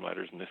and form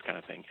letters and this kind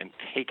of thing, and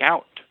take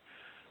out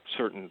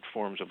certain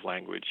forms of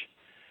language.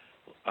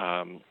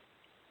 I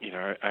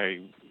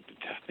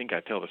think I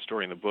tell the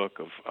story in the book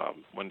of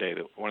one day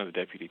that one of the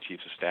deputy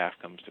chiefs of staff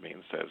comes to me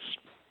and says,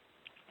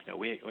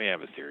 we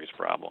have a serious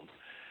problem.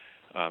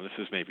 This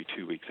is maybe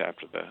 2 weeks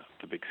after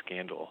the big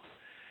scandal.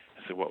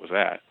 I said, what was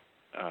that?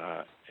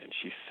 And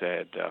she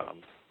said,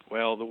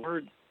 well, the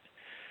word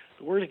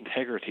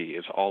integrity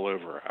is all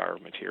over our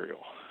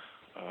material.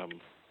 And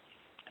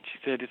she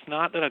said, it's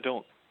not that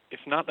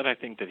I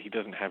think that he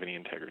doesn't have any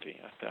integrity.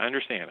 I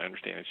understand.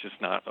 It's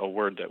just not a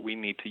word that we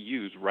need to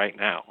use right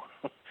now.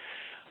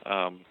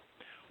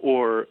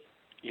 Or,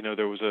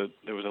 there was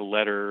a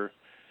letter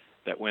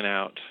that went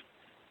out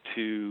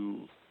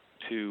to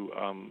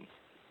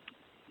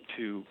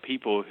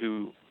people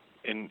who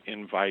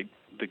invite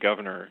the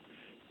governor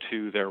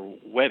to their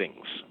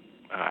weddings.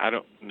 I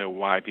don't know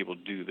why people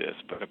do this,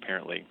 but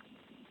apparently,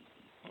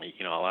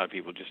 a lot of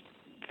people just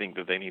think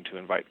that they need to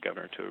invite the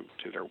governor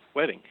to their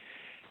wedding.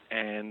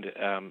 And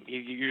he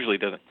usually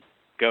doesn't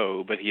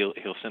go, but he'll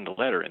send a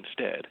letter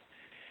instead.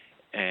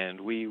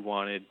 And we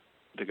wanted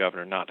the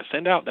governor not to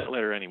send out that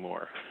letter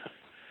anymore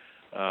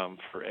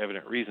for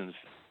evident reasons.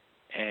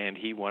 And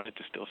he wanted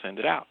to still send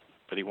it out,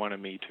 but he wanted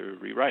me to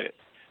rewrite it.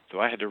 So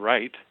I had to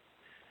write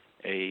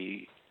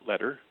a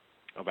letter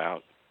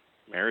about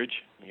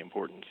marriage, the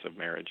importance of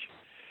marriage,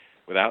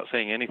 without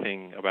saying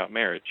anything about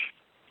marriage.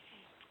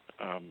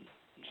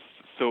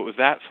 So it was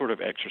that sort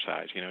of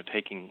exercise,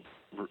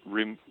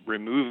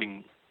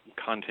 removing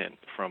content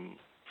from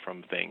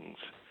things.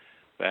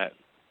 That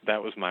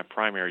was my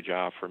primary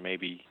job for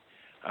maybe,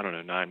 I don't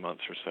know, 9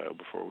 months or so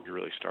before we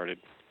really started.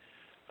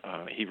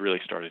 He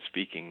really started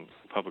speaking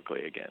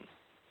publicly again.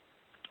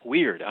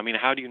 Weird. I mean,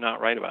 how do you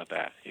not write about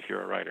that if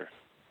you're a writer?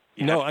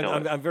 No,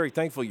 I'm very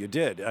thankful you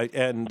did.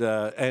 And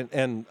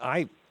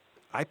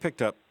I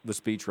picked up The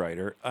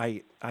Speechwriter.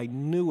 I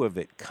knew of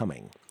it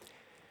coming,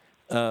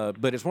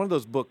 but it's one of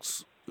those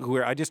books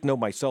where I just know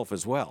myself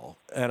as well,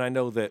 and I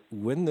know that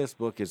when this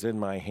book is in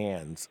my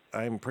hands,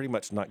 I'm pretty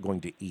much not going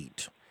to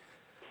eat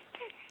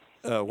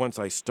once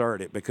I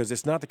start it, because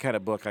it's not the kind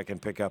of book I can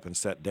pick up and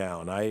set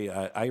down.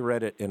 I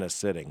read it in a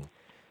sitting,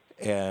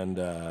 and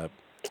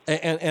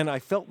I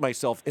felt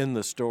myself in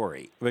the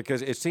story,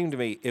 because it seemed to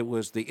me it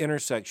was the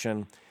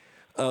intersection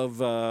of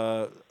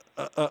the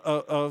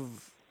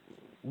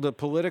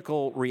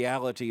political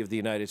reality of the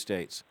United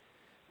States,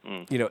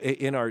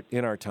 in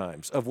our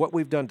times, of what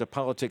we've done to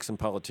politics and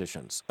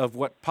politicians, of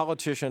what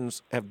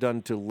politicians have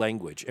done to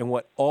language, and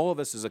what all of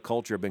us as a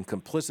culture have been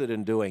complicit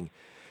in doing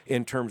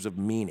in terms of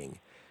meaning,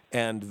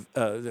 and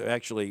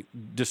actually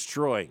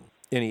destroying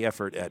any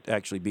effort at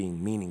actually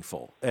being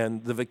meaningful,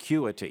 and the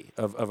vacuity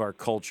of our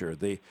culture.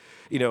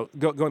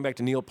 Going back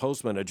to Neil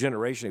Postman a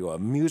generation ago,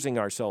 amusing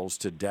ourselves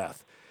to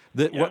death.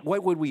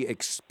 What would we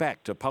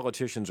expect of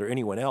politicians or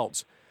anyone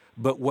else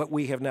but what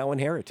we have now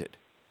inherited?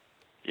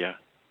 Yeah.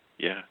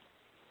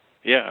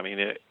 I mean,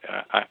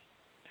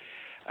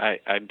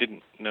 I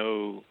didn't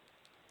know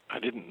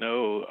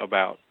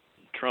about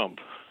Trump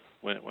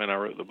when I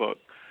wrote the book,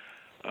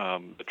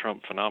 the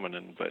Trump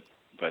phenomenon, but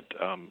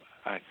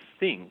I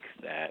think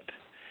that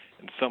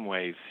in some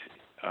ways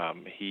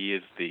he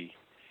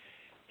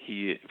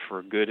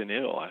for good and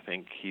ill, I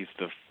think he's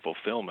the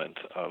fulfillment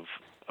of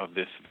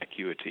this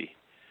vacuity,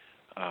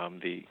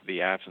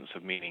 the absence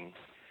of meaning.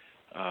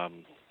 I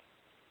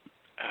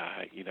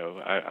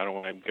don't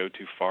want to go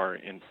too far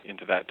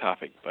into that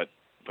topic, but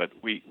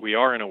we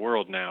are in a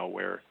world now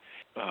where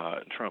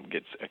Trump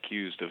gets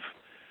accused of,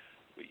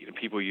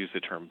 people use the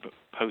term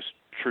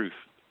post-truth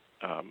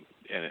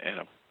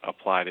and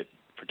applied it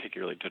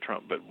particularly to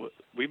Trump, but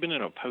we've been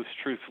in a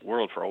post-truth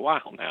world for a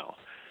while now.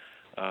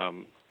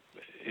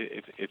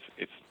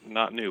 It's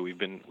not new. We've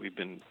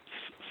been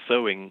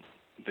sowing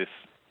this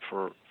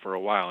for a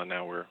while, and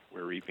now we're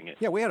reaping it.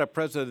 Yeah, we had a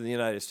president of the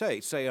United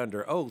States say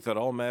under oath that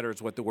all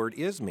matters what the word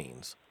 "is"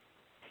 means.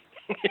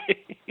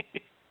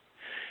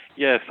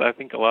 Yes, I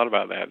think a lot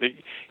about that.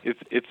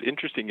 It's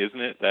interesting,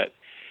 isn't it, that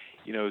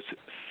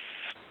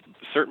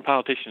certain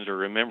politicians are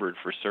remembered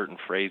for certain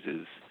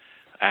phrases,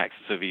 acts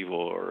of evil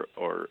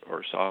or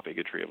soft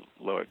bigotry, of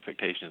low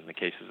expectations. In the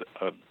cases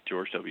of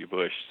George W.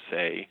 Bush,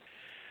 say,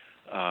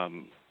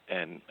 and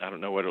I don't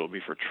know what it'll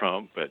be for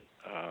Trump, but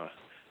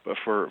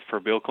for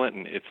Bill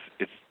Clinton, it's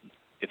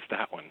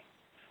that one,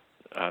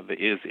 the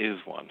is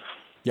one.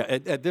 Yeah,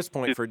 at this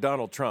point for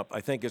Donald Trump, I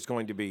think it's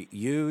going to be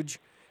huge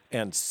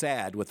and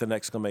sad with an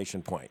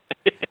exclamation point.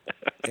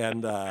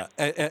 And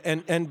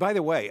by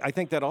the way, I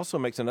think that also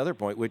makes another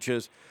point, which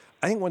is,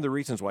 I think one of the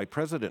reasons why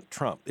President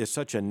Trump is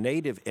such a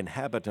native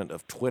inhabitant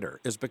of Twitter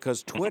is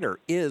because Twitter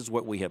is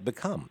what we have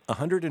become,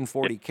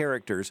 140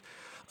 characters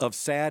of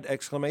sad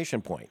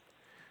exclamation point.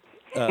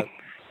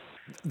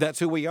 That's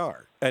who we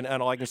are. And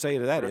all I can say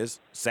to that is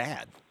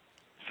sad.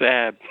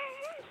 Sad.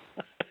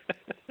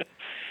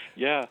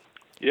 Yeah.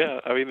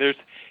 I mean,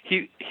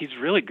 he's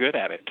really good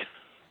at it.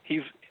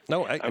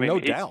 No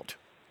doubt.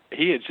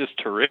 He is just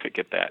terrific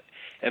at that.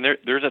 And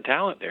there's a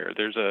talent there.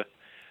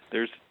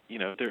 There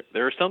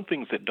are some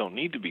things that don't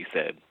need to be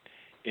said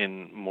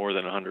in more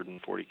than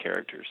 140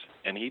 characters,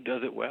 and he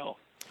does it well.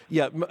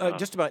 Yeah,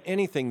 just about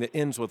anything that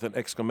ends with an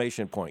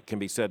exclamation point can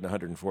be said in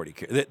 140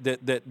 characters.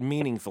 That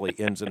meaningfully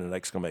ends in an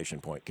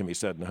exclamation point can be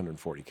said in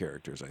 140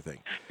 characters, I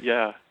think.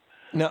 Yeah.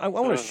 Now, I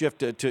want to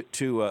shift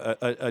to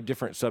a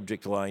different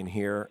subject line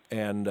here,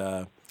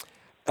 and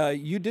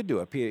you did do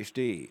a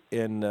PhD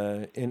in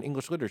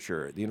English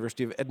literature at the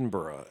University of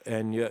Edinburgh,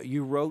 and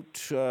you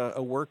wrote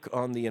a work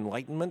on the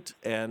Enlightenment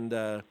and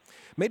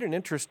made an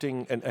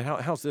interesting. And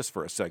how's this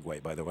for a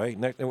segue, by the way?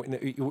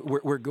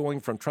 We're going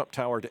from Trump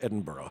Tower to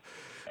Edinburgh,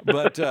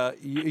 but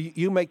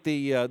you make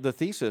the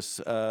thesis,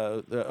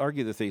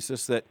 argue the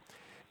thesis that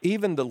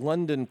even the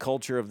London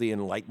culture of the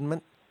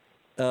Enlightenment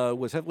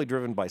was heavily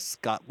driven by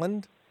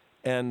Scotland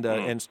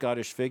and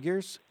Scottish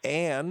figures,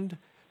 and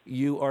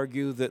you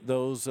argue that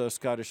those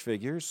Scottish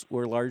figures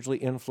were largely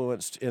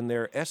influenced in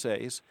their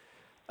essays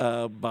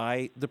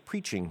by the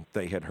preaching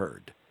they had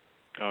heard.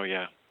 Oh,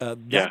 yeah.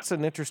 That's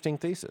an interesting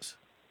thesis.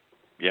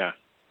 Yeah.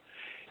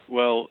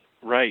 Well,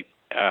 right.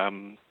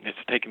 It's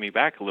taken me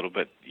back a little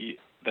bit.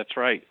 That's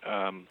right.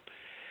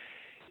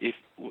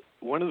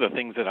 One of the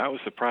things that I was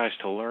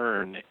surprised to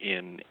learn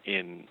in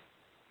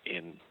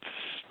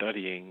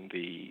studying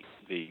the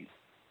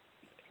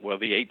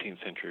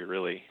 18th century,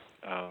 really,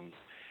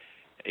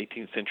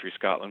 18th century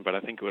Scotland, but I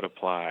think it would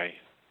apply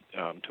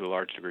to a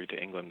large degree to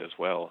England as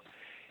well,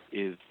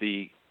 is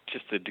the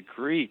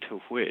degree to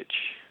which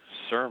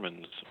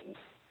sermons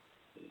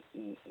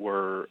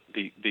were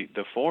the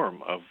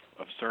form of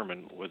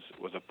sermon was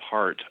a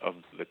part of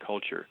the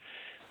culture.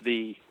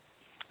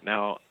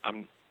 Now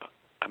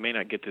I may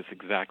not get this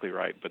exactly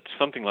right, but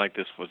something like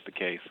this was the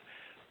case,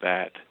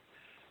 that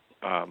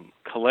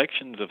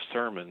collections of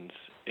sermons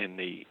in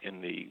the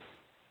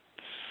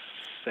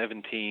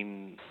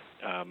 17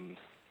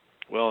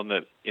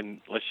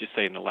 let's just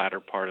say in the latter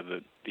part of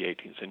the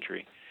 18th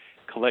century,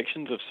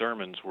 collections of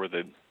sermons were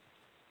the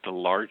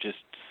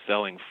largest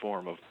selling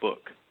form of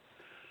book.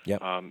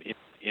 Yep.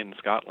 In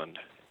Scotland.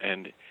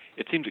 And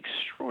it seems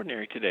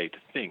extraordinary today to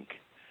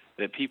think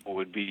that people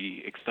would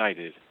be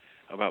excited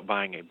about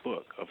buying a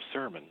book of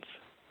sermons.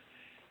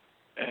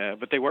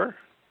 But they were.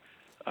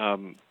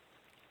 And,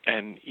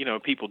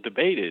 people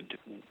debated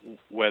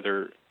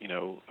whether,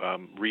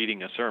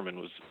 reading a sermon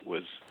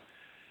was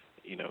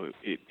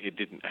it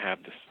didn't have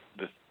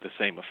the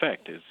same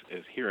effect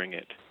as hearing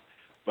it.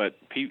 But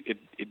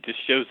it just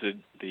shows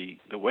the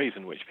ways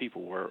in which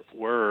people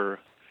were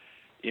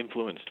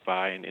influenced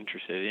by and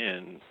interested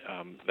in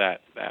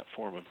that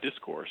form of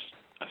discourse.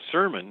 A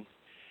sermon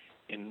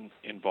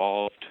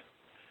involved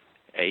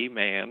a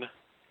man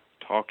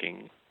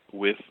talking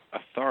with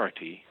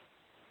authority.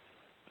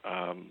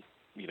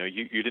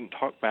 You didn't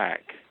talk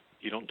back.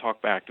 You don't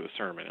talk back to a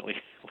sermon, at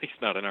least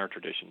not in our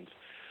traditions.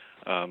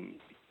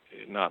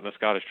 Not in the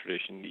Scottish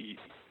tradition.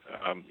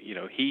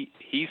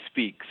 He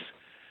speaks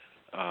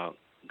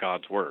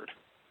God's word.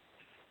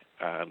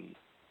 And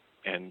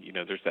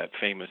there's that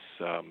famous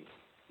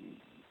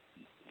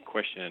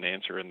question and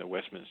answer in the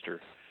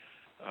Westminster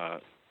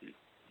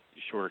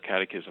Shorter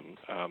Catechism.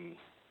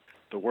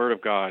 The Word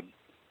of God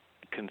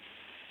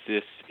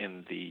consists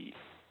in the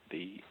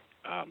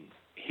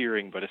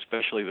hearing, but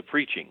especially the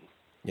preaching.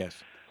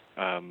 Yes.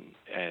 And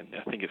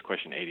I think it's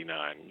question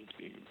 89.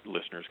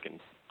 Listeners can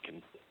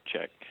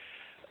check.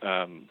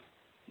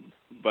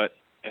 But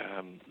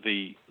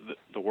the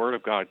Word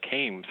of God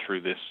came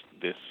through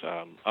this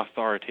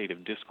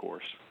authoritative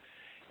discourse.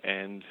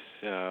 And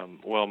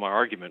my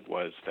argument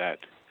was that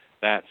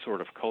sort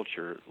of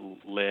culture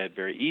led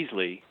very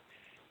easily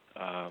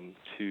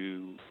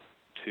to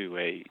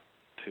a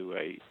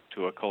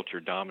culture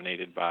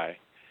dominated by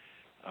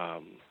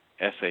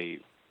essay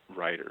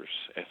writers.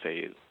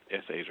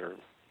 Essays are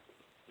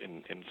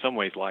in some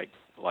ways like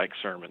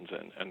sermons,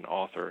 and an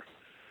author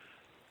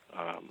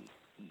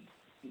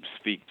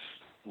speaks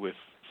with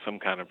some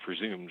kind of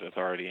presumed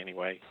authority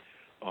anyway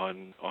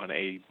on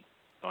a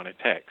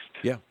text.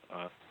 Yeah.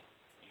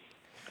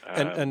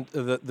 And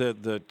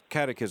the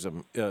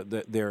catechism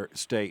there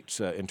states,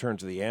 in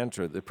terms of the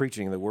answer, the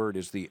preaching of the word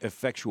is the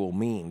effectual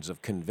means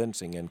of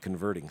convincing and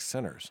converting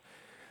sinners.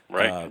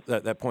 Right.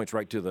 That points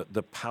right to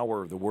the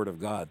power of the Word of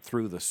God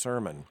through the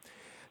sermon.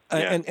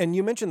 Yeah. And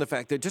you mentioned the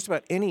fact that just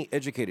about any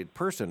educated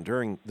person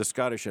during the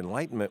Scottish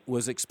Enlightenment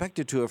was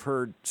expected to have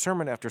heard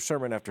sermon after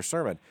sermon after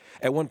sermon.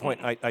 At one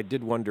point, I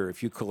did wonder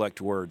if you collect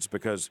words,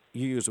 because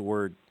you use a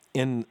word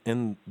in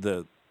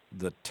the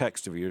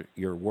text of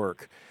your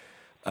work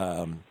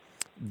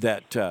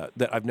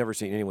that I've never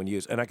seen anyone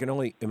use. And I can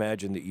only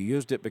imagine that you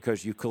used it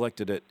because you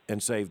collected it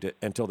and saved it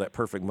until that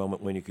perfect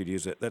moment when you could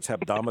use it. That's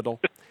hebdomadal.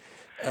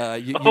 I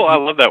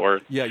love that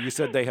word. Yeah, you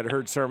said they had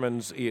heard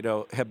sermons,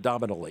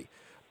 hebdomadally,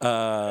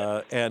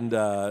 and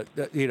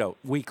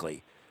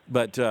weekly.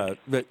 But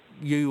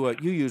you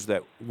used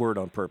that word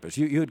on purpose.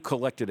 You had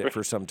collected it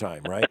for some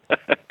time, right?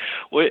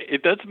 Well,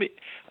 it does mean,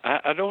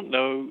 I don't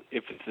know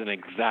if it's an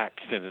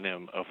exact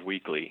synonym of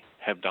weekly,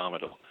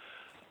 hebdomadal.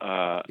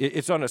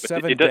 It's on a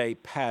 7-day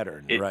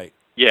pattern, right?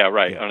 Yeah,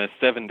 right, Yeah. on a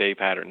 7-day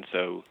pattern.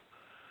 So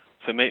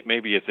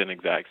maybe it's an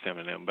exact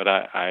synonym, but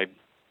I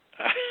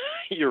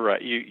you're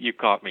right. You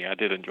caught me. I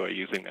did enjoy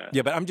using that.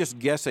 Yeah, but I'm just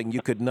guessing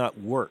you could not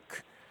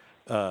work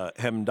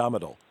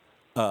hebdomadal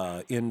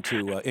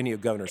into any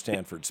of Governor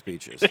Stanford's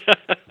speeches.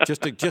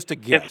 just a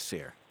guess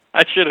here.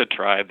 I should have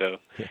tried, though,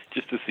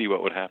 just to see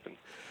what would happen.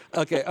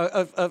 Okay,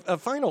 a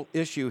final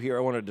issue here I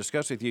want to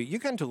discuss with you. You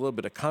got into a little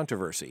bit of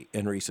controversy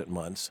in recent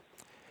months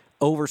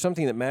over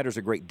something that matters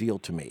a great deal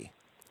to me.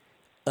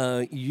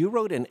 You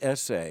wrote an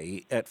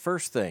essay at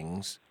First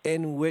Things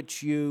in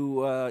which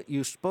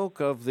you spoke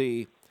of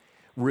the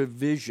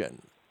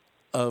revision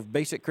of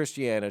Basic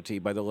Christianity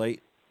by the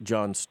late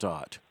John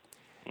Stott.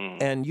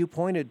 And you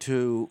pointed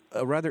to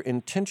a rather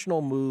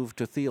intentional move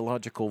to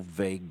theological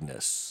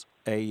vagueness,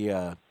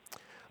 a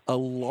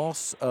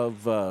loss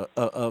of,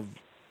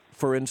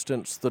 for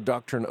instance, the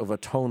doctrine of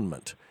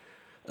atonement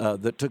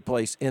that took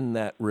place in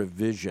that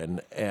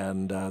revision,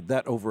 and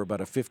that over about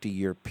a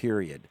 50-year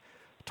period.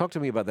 Talk to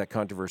me about that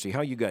controversy,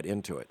 how you got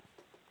into it.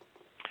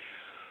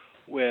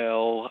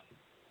 Well,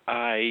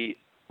 I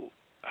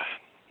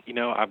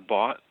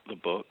bought the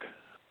book.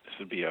 This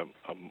would be a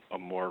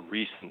more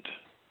recent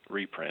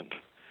reprint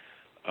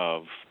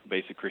of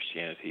Basic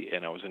Christianity,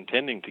 and I was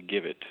intending to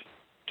give it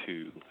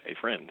to a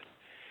friend.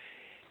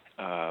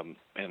 And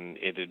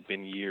it had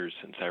been years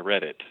since I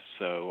read it,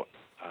 so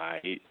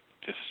I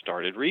just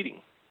started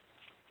reading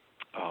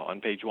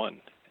on page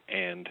 1.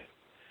 And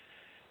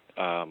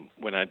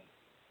when I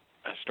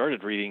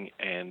started reading,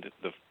 and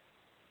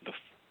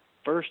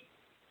first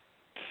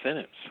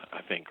sentence,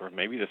 I think, or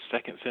maybe the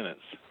second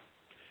sentence.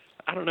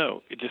 I don't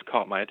know. It just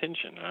caught my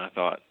attention, and I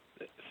thought,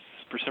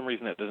 for some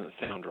reason, that doesn't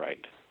sound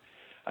right.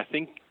 I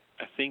think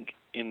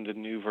in the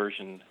new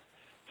version,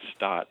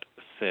 Stott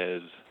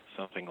says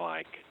something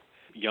like,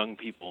 young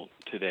people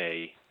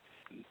today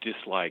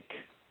dislike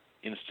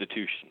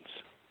institutions.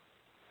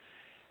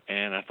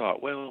 And I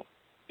thought, well,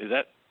 is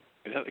that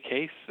the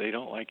case? They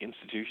don't like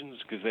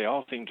institutions? Because they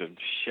all seem to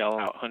shell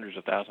out hundreds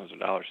of thousands of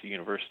dollars to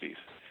universities.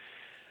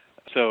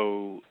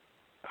 So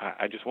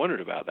I just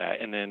wondered about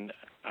that. And then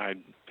I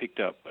picked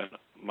up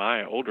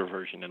my older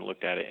version and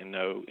looked at it, and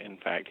no, in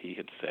fact, he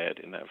had said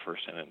in that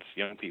first sentence,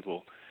 young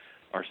people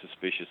are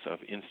suspicious of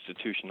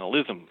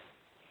institutionalism,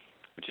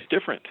 which is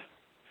different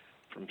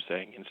from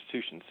saying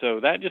institutions. So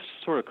that just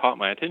sort of caught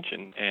my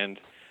attention, and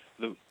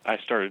I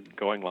started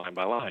going line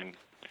by line,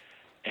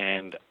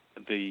 and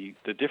the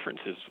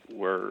differences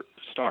were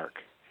stark,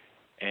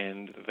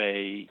 and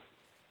they,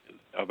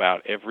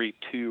 about every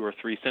 2 or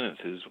 3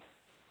 sentences,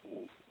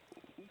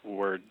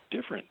 were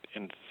different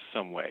in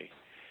some way.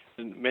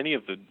 And many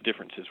of the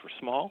differences were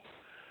small,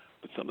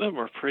 but some of them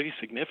were pretty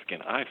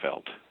significant, I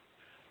felt.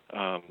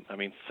 I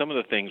mean, some of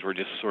the things were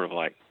just sort of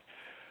like,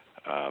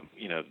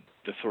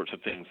 the sorts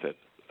of things that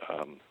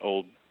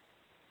old,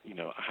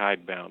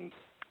 hidebound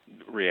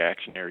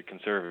reactionary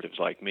conservatives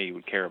like me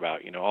would care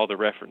about. All the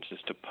references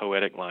to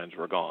poetic lines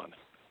were gone,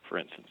 for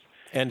instance.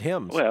 And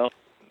hymns. Well,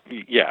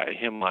 yeah,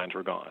 hymn lines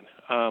were gone.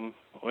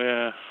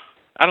 Well,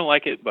 I don't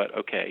like it, but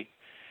okay.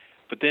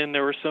 But then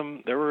there were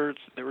some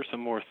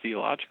more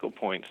theological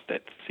points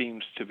that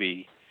seems to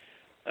be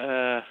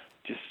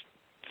just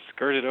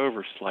skirted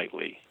over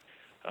slightly,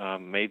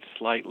 made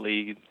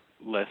slightly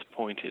less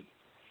pointed.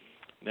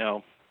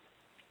 Now,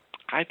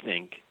 I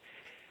think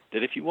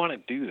that if you want to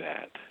do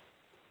that,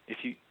 if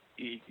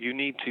you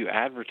need to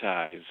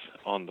advertise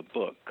on the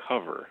book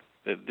cover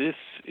that this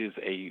is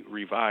a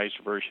revised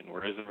version,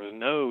 whereas there was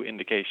no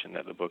indication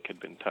that the book had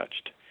been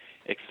touched,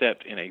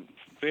 except in a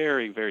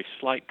very, very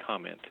slight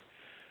comment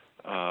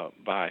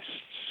by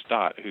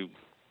Stott, who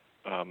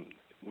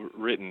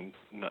written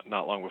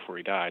not long before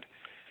he died,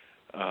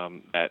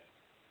 that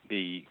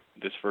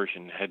this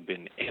version had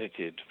been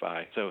edited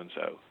by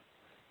so-and-so.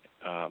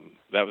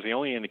 That was the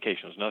only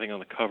indication. There was nothing on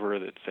the cover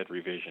that said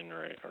revision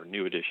or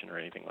new edition or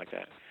anything like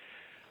that.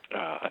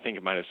 I think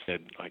it might have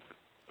said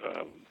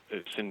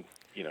it's in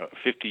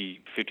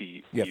 50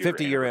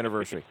 50-year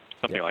anniversary,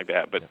 something like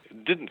that. But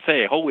it didn't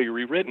say wholly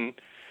rewritten.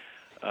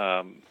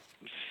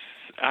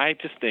 I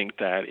just think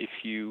that if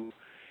you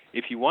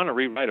want to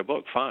rewrite a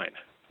book, fine,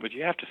 but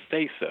you have to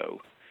say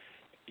so.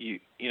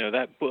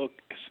 That book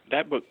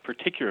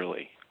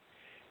particularly,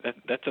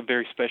 that's a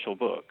very special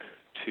book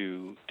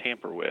to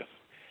tamper with.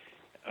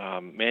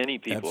 Many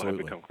people Absolutely.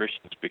 have become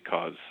Christians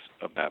because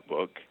of that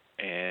book,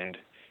 and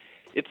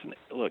it's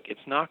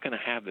not going to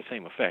have the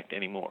same effect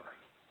anymore.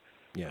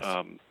 Yes.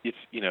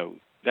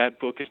 That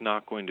book is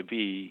not going to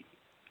be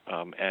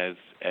as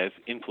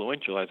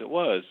influential as it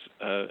was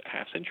a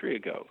half century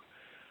ago.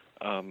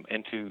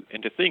 And to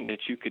think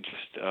that you could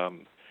just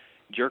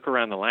jerk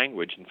around the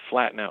language and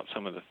flatten out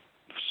some of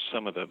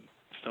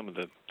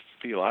the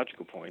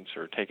theological points,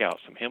 or take out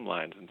some hymn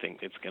lines and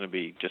think it's going to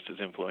be just as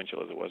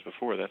influential as it was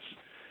before,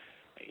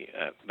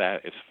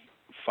 that is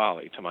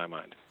folly to my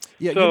mind.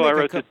 Yeah, so I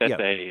wrote this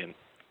essay,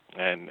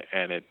 and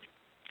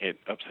it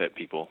upset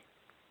people.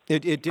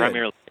 It did.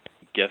 Primarily,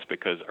 I guess,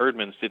 because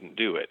Eerdmans didn't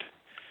do it.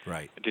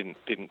 Right. It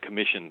didn't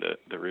commission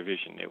the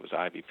revision. It was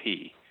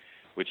IVP,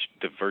 which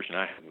the version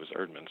I had was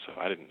Eerdmans, so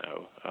I didn't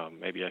know.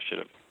 Maybe I should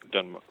have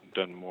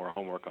done more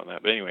homework on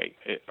that. But anyway,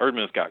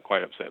 Eerdmans got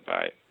quite upset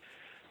by it,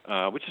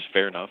 which is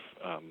fair enough.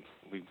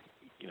 We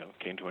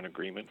came to an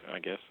agreement, I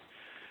guess.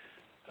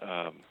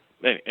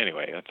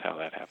 Anyway, that's how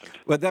that happened.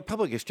 Well, that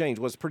public exchange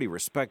was pretty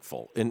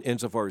respectful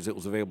insofar as it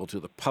was available to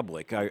the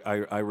public.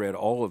 I read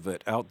all of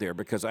it out there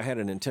because I had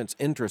an intense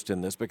interest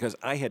in this, because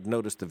I had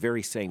noticed the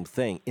very same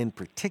thing. In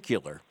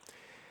particular,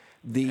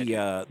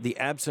 the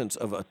absence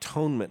of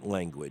atonement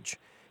language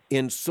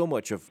in so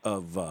much of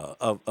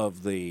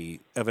the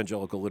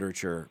evangelical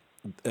literature,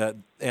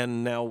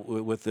 and now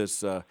with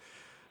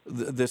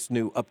this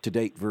new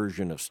up-to-date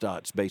version of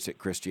Stott's Basic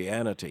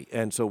Christianity.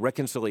 And so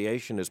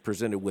reconciliation is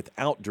presented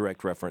without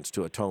direct reference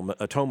to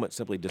atonement. Atonement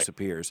simply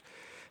disappears.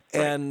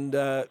 Right. And,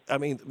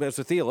 as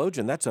a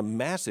theologian, that's a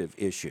massive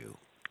issue.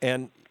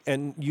 And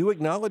you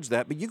acknowledge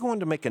that, but you go on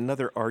to make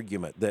another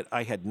argument that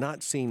I had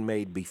not seen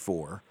made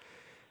before,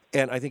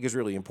 and I think is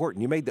really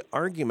important. You made the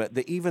argument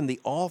that even the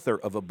author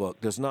of a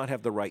book does not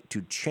have the right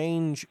to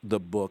change the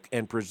book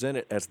and present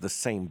it as the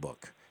same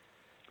book.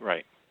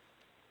 Right.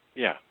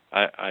 Yeah.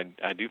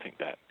 I do think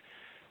that,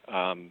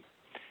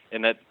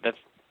 and that's this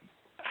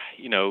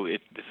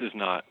is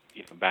not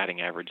batting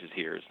averages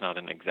here. It's not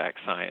an exact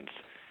science,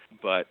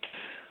 but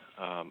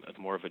it's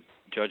more of a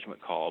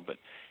judgment call. But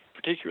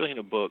particularly in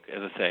a book,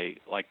 as I say,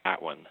 like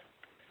that one,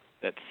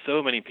 that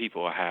so many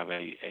people have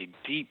a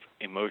deep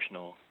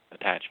emotional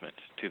attachment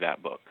to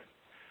that book,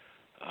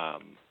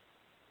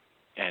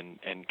 and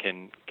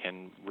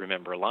can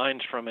remember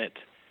lines from it,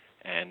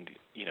 and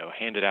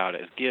hand it out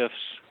as gifts,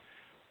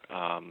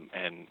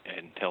 and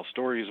tell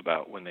stories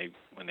about when they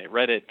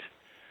read it.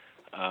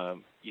 At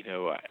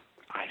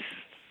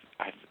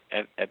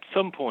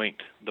some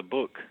point the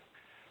book,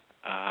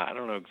 I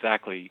don't know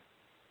exactly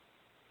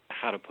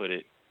how to put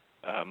it,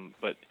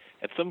 but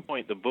at some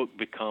point the book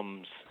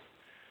becomes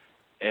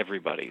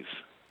everybody's,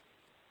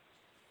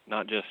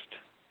 not just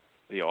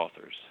the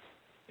author's.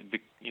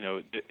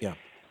 Yeah.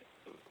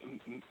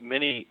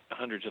 Many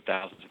hundreds of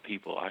thousands of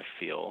people, I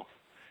feel,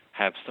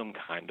 have some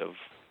kind of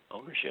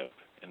ownership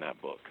in that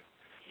book.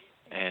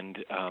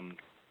 And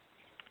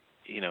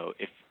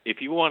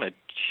if you want to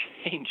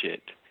change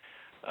it,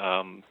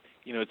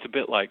 it's a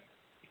bit like,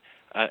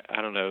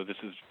 I don't know, this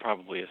is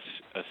probably a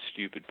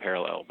stupid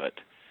parallel, but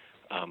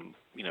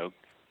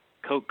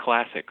Coke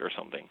Classic or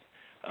something.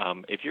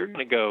 If you're going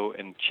to go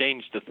and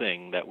change the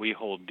thing that we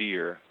hold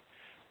dear,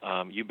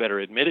 you better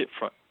admit it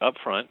up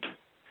front,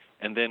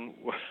 and then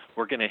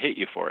we're going to hit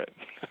you for it.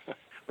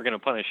 We're going to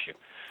punish you,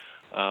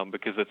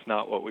 because it's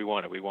not what we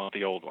wanted. We want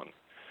the old one.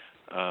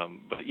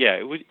 But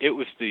yeah, it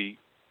was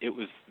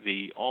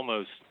the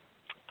almost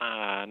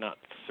not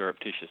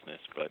surreptitiousness,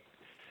 but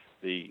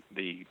the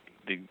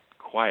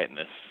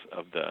quietness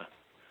of the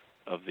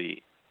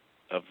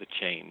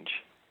change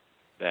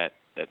that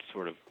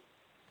sort of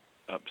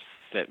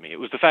upset me. It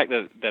was the fact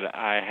that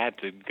I had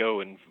to go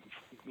and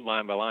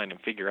line by line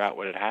and figure out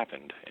what had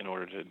happened in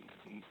order to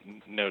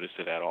notice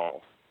it at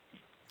all.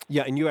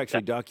 Yeah, and you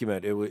actually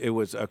document it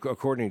was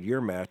according to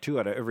your math, 2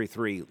 out of every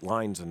 3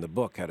 lines in the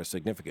book had a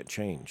significant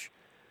change.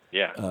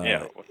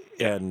 Yeah.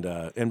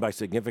 And by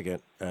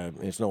significant,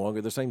 it's no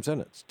longer the same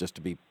sentence. Just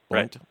to be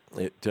blunt,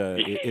 right.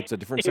 It's a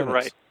different sentence.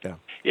 Right. Yeah.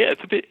 Yeah,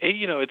 it's a bit.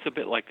 It's a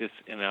bit like this.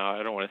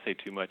 I don't want to say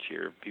too much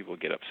here. People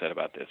get upset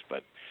about this,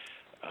 but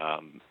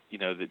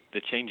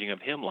the changing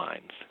of hymn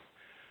lines.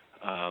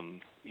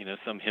 Some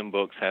hymn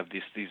books have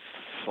these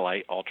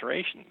slight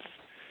alterations,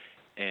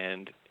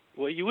 and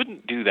you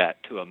wouldn't do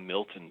that to a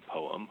Milton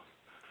poem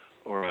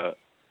or a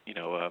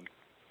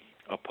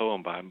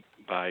poem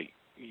by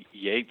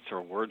Yeats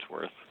or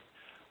Wordsworth.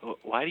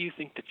 Why do you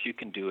think that you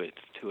can do it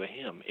to a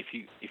hymn? If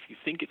you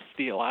think it's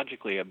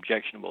theologically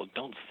objectionable,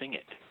 don't sing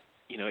it.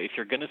 If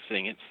you're going to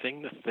sing it,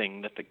 sing the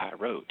thing that the guy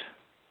wrote.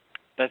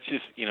 That's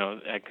just,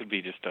 that could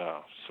be just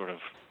a sort of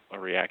a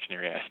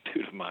reactionary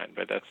attitude of mine,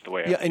 but that's the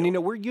way I feel. Yeah,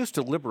 and we're used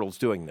to liberals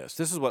doing this.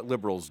 This is what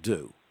liberals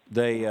do.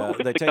 They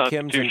take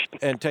hymns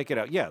and take it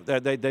out. Yeah,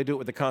 they do it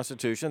with the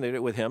Constitution. They do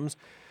it with hymns.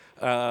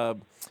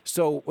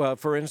 So,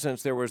 for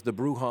instance, there was the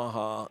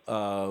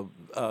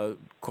brouhaha,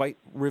 quite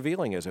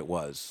revealing as it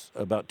was,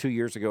 about 2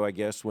 years ago, I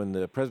guess, when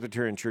the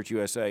Presbyterian Church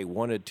USA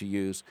wanted to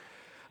use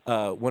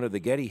one of the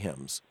Getty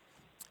hymns.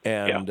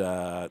 And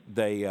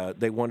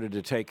they wanted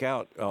to take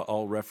out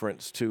all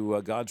reference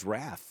to God's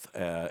wrath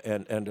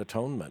and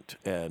atonement.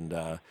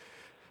 And,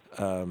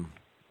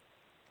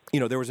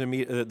 there was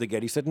the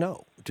Getty said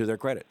no, to their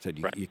credit, said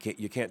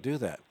you can't do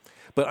that.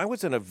 But I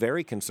was in a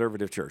very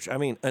conservative church. I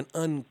mean, an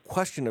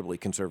unquestionably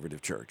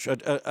conservative church,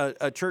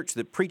 a church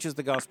that preaches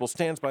the gospel,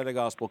 stands by the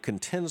gospel,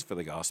 contends for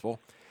the gospel.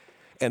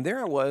 And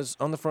there I was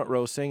on the front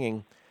row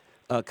singing,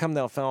 "Come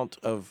Thou Fount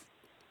of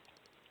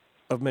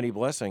Many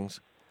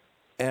Blessings,"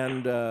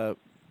 and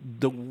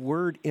the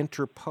word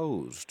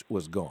interposed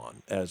was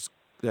gone,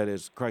 that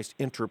is, Christ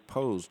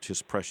interposed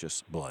his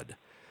precious blood.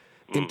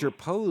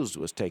 Interposed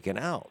was taken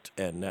out,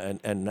 and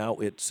now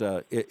it's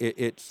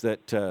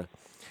that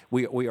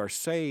we are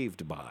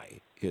saved by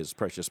his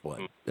precious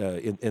blood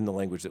in the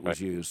language that was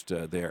used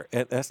there.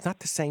 And that's not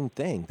the same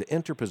thing. The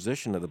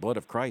interposition of the blood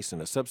of Christ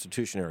and a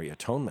substitutionary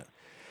atonement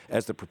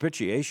as the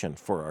propitiation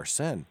for our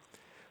sin,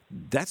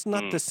 that's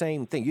not the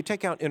same thing. You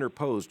take out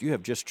interposed, you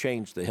have just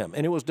changed the hymn.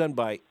 And it was done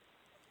by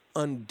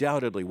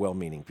undoubtedly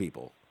well-meaning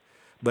people.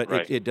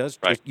 But it does,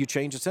 you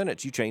change the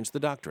sentence, you change the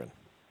doctrine.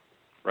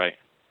 Right.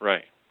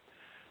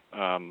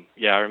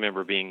 I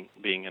remember being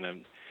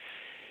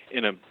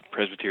in a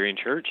Presbyterian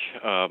church,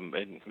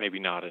 and maybe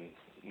not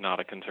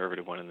a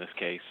conservative one in this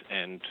case,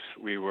 and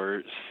we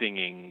were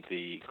singing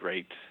the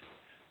great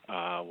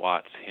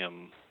Watts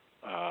hymn,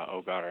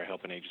 "O God, Our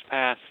Help in Ages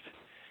Past,"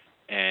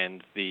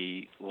 and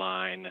the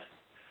line,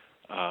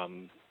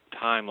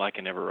 "Time like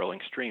an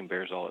ever-rolling stream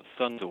bears all its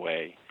sons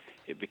away."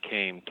 It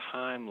became,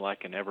 "Time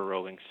like an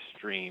ever-rolling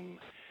stream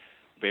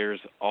bears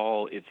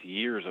all its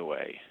years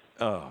away."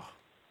 Oh.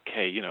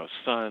 Okay,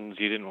 sons,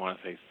 you didn't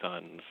want to say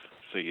sons,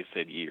 so you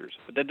said years.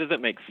 But that doesn't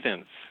make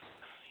sense.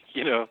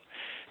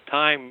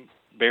 Time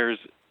bears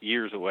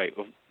years away.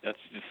 Well, that's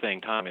just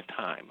saying time is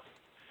time.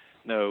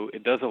 No,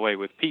 it does away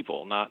with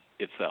people, not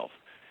itself.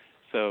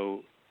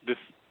 So this,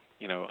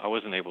 I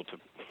wasn't able to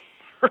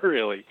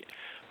really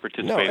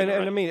participate. No, and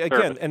I mean,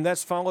 again, service. and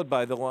that's followed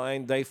by the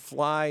line, "They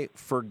fly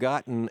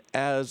forgotten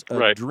as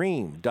a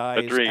dream,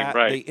 dies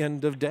at the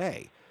end of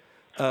day."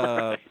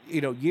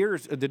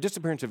 Years. The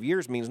disappearance of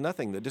years means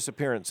nothing. The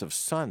disappearance of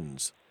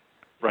sons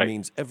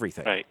means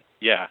everything. Right.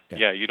 Yeah.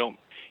 You don't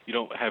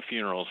have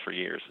funerals for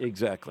years.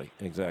 Exactly.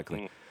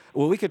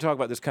 Well, we could talk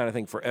about this kind of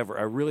thing forever.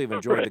 I really have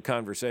enjoyed the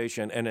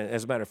conversation, and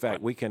as a matter of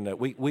fact, we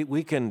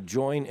can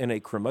join in a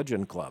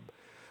curmudgeon club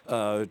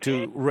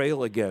to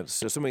rail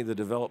against some of the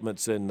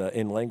developments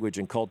in language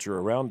and culture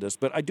around us.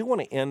 But I do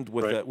want to end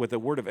with a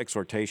word of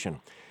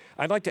exhortation.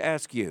 I'd like to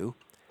ask you,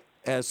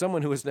 as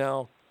someone who is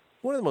now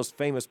one of the most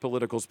famous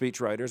political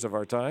speechwriters of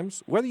our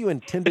times, whether you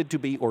intended to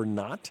be or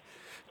not,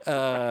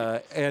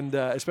 and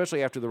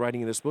especially after the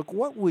writing of this book,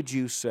 what would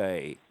you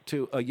say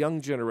to a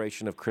young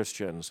generation of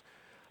Christians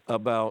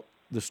about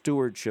the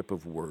stewardship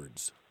of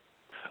words?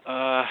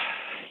 I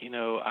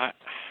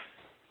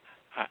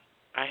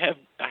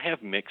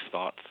have mixed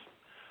thoughts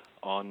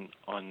on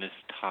this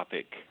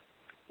topic.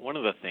 One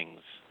of the things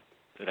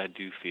that I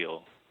do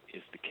feel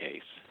is the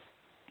case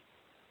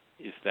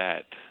is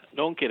that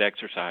don't get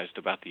exercised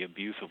about the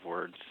abuse of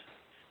words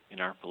in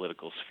our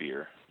political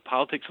sphere.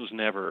 Politics was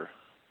never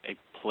a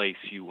place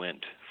you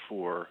went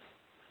for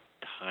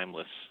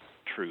timeless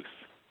truth.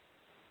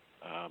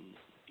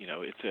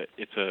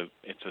 It's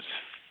a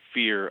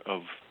sphere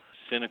of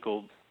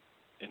cynical,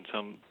 in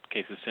some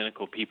cases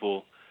cynical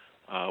people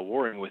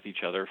warring with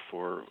each other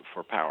for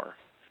power.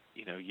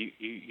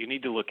 You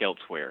need to look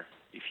elsewhere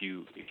if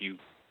you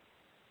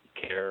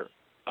care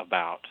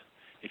about,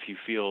 if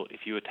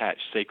you attach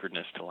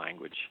sacredness to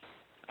language.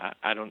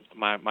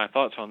 My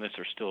thoughts on this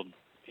are still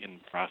in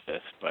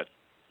process, but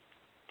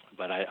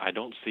I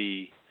don't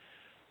see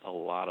a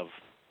lot of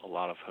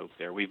hope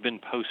there. We've been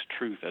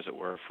post-truth, as it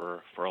were,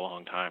 for a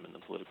long time in the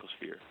political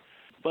sphere.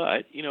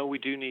 But we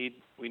do need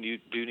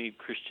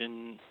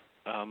Christian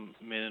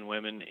men and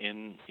women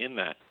in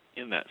that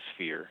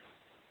sphere.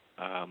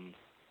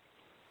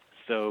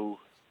 So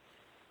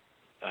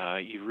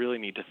you really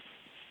need to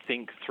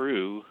think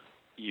through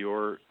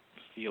your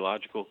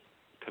theological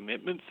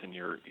commitments and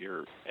your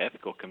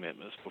ethical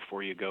commitments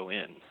before you go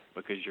in,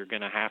 because you're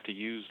going to have to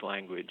use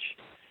language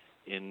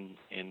in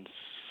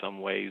some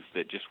ways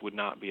that just would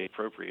not be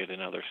appropriate in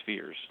other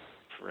spheres.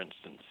 For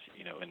instance,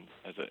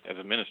 as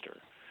a minister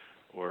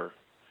or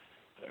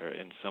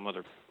in some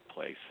other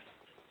place.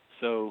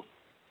 So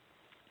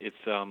it's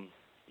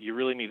you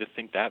really need to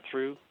think that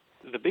through.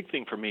 The big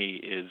thing for me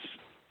is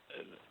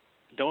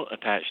don't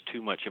attach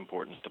too much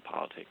importance to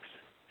politics.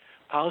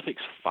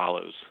 Politics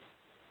follows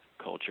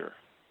culture.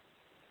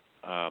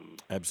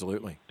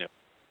 Absolutely.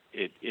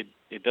 It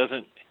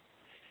doesn't.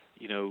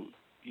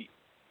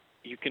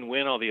 You can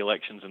win all the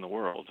elections in the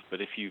world,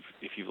 but if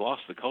you've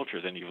lost the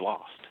culture, then you've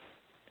lost.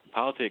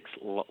 Politics,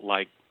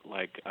 like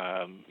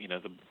the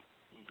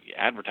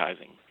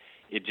advertising,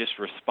 it just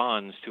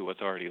responds to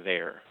what's already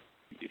there.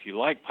 If you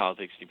like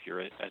politics, if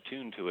you're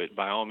attuned to it,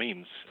 by all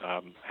means,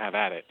 have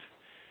at it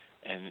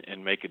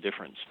and make a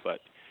difference.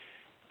 But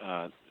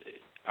I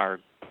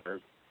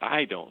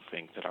don't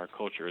think that our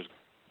culture is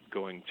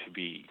going to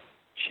be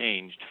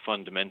changed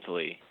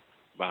fundamentally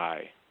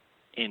by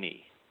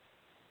any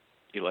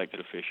elected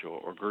official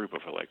or group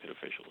of elected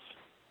officials.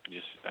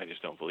 I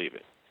just don't believe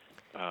it.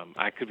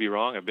 I could be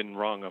wrong. I've been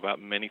wrong about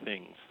many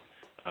things,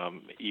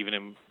 even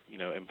in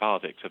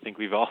politics. I think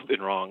we've all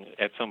been wrong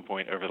at some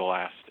point over the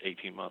last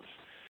 18 months.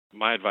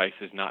 My advice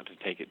is not to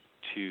take it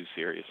too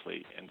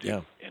seriously and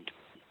to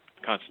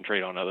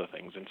concentrate on other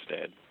things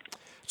instead.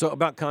 So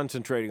about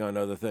concentrating on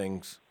other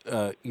things,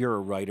 you're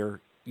a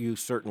writer. You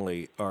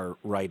certainly are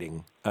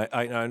writing.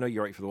 I know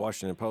you write for the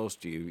Washington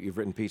Post. You've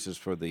written pieces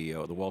for the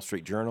Wall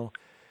Street Journal.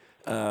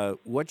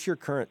 What's your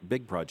current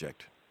big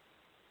project?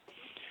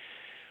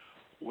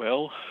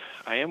 Well,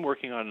 I am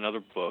working on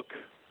another book,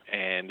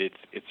 and it's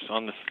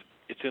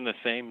in the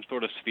same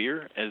sort of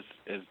sphere as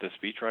the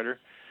speechwriter.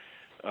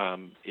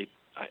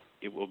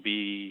 It will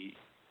be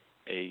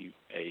a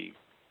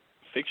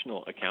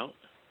fictional account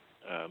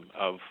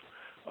of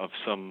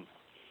some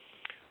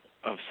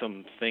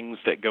things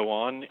that go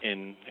on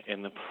in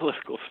the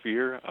political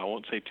sphere. I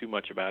won't say too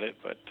much about it,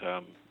 but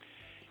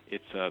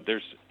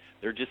there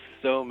are just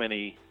so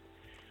many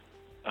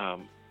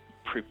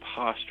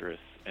preposterous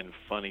and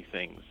funny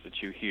things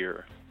that you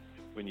hear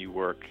when you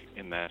work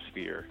in that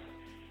sphere,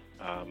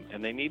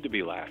 and they need to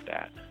be laughed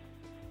at.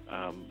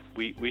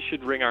 We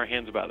should wring our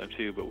hands about them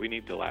too, but we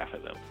need to laugh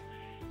at them,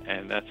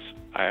 and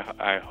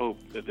I hope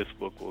that this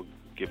book will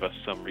give us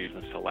some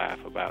reasons to laugh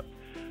about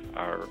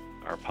our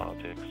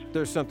politics.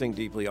 There's something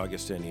deeply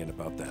Augustinian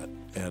about that,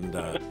 and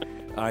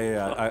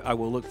I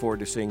will look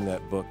forward to seeing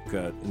that book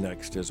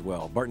next as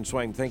well. Barton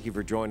Swaim, thank you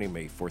for joining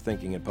me for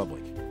Thinking in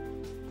Public.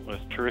 Well,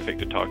 it's terrific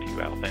to talk to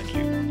you, Al. Thank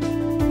you.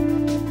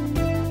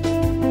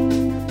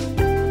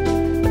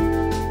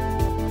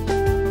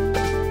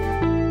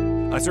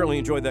 I certainly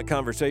enjoyed that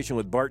conversation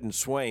with Barton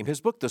Swaim.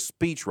 His book, The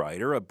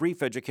Speechwriter, A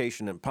Brief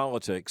Education in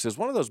Politics, is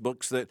one of those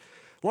books that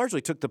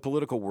largely took the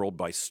political world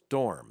by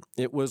storm.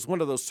 It was one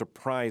of those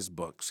surprise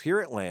books.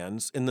 Here it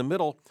lands in the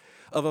middle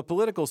of a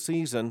political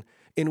season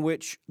in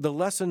which the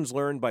lessons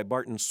learned by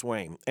Barton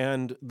Swaim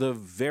and the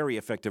very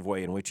effective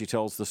way in which he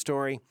tells the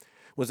story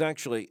was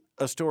actually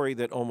a story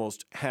that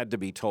almost had to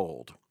be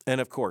told. And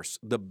of course,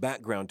 the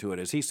background to it,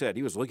 as he said,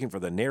 he was looking for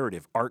the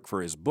narrative arc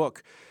for his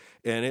book,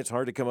 and it's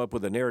hard to come up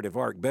with a narrative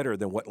arc better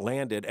than what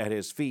landed at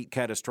his feet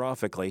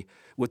catastrophically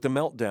with the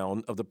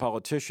meltdown of the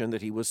politician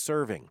that he was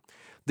serving.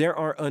 There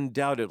are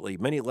undoubtedly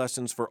many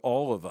lessons for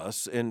all of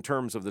us in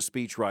terms of the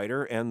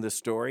speechwriter and this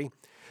story.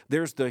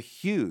 There's the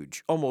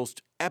huge,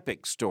 almost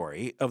epic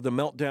story of the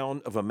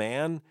meltdown of a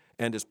man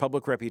and his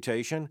public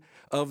reputation,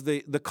 of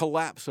the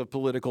collapse of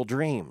political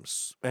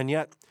dreams. And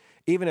yet,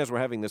 even as we're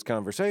having this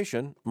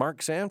conversation,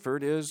 Mark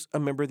Sanford is a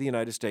member of the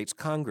United States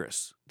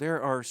Congress.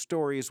 There are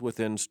stories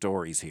within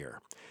stories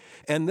here.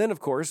 And then, of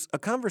course, a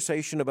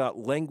conversation about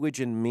language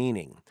and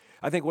meaning.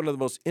 I think one of the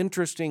most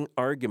interesting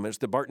arguments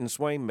that Barton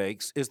Swaim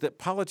makes is that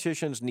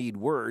politicians need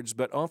words,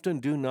 but often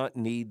do not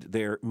need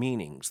their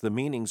meanings. The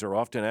meanings are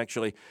often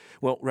actually,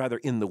 rather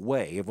in the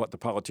way of what the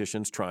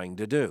politician's trying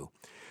to do.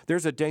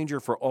 There's a danger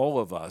for all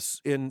of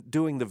us in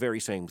doing the very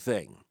same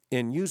thing,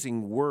 in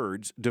using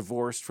words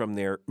divorced from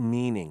their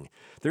meaning.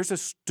 There's a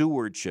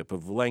stewardship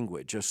of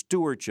language, a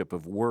stewardship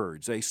of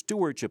words, a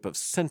stewardship of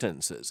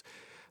sentences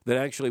that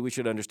actually we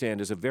should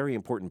understand is a very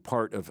important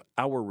part of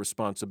our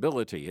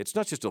responsibility. It's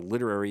not just a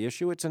literary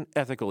issue, it's an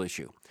ethical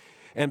issue.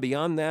 And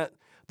beyond that,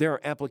 there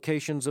are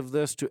applications of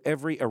this to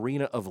every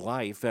arena of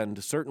life,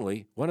 and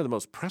certainly one of the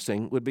most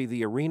pressing would be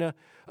the arena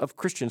of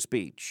Christian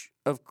speech,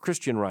 of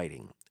Christian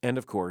writing, and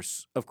of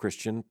course, of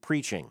Christian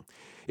preaching.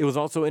 It was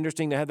also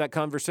interesting to have that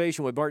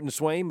conversation with Barton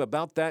Swaim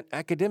about that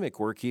academic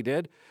work he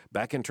did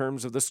back in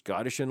terms of the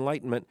Scottish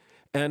Enlightenment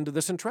and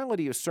the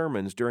centrality of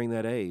sermons during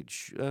that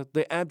age,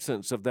 the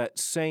absence of that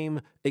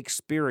same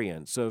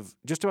experience of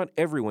just about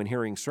everyone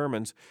hearing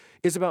sermons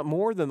is about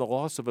more than the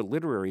loss of a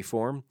literary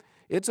form.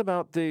 It's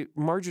about the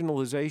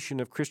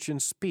marginalization of Christian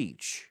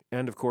speech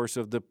and, of course,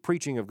 of the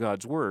preaching of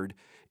God's Word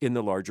in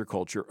the larger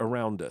culture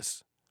around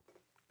us.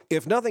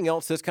 If nothing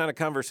else, this kind of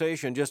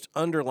conversation just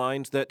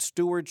underlines that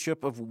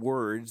stewardship of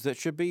words that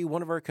should be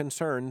one of our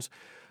concerns,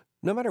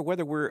 no matter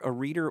whether we're a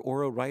reader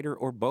or a writer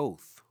or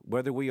both,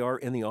 whether we are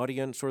in the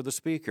audience or the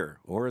speaker,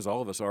 or as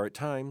all of us are at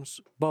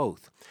times,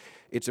 both.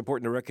 It's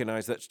important to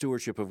recognize that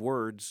stewardship of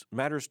words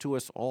matters to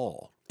us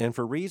all, and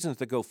for reasons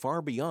that go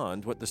far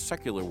beyond what the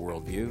secular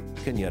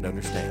worldview can yet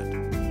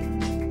understand.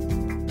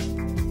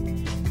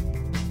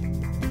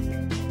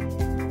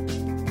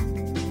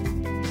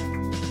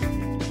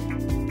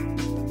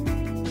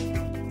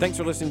 Thanks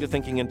for listening to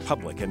Thinking in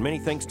Public, and many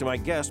thanks to my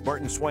guest,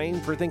 Barton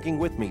Swaim, for thinking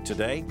with me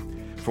today.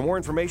 For more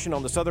information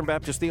on the Southern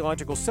Baptist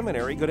Theological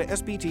Seminary, go to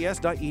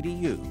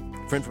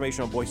sbts.edu. For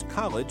information on Boyce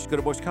College, go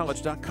to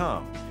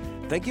boycecollege.com.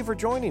 Thank you for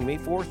joining me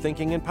for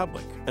Thinking in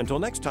Public. Until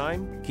next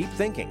time, keep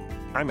thinking.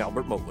 I'm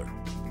Albert Mohler.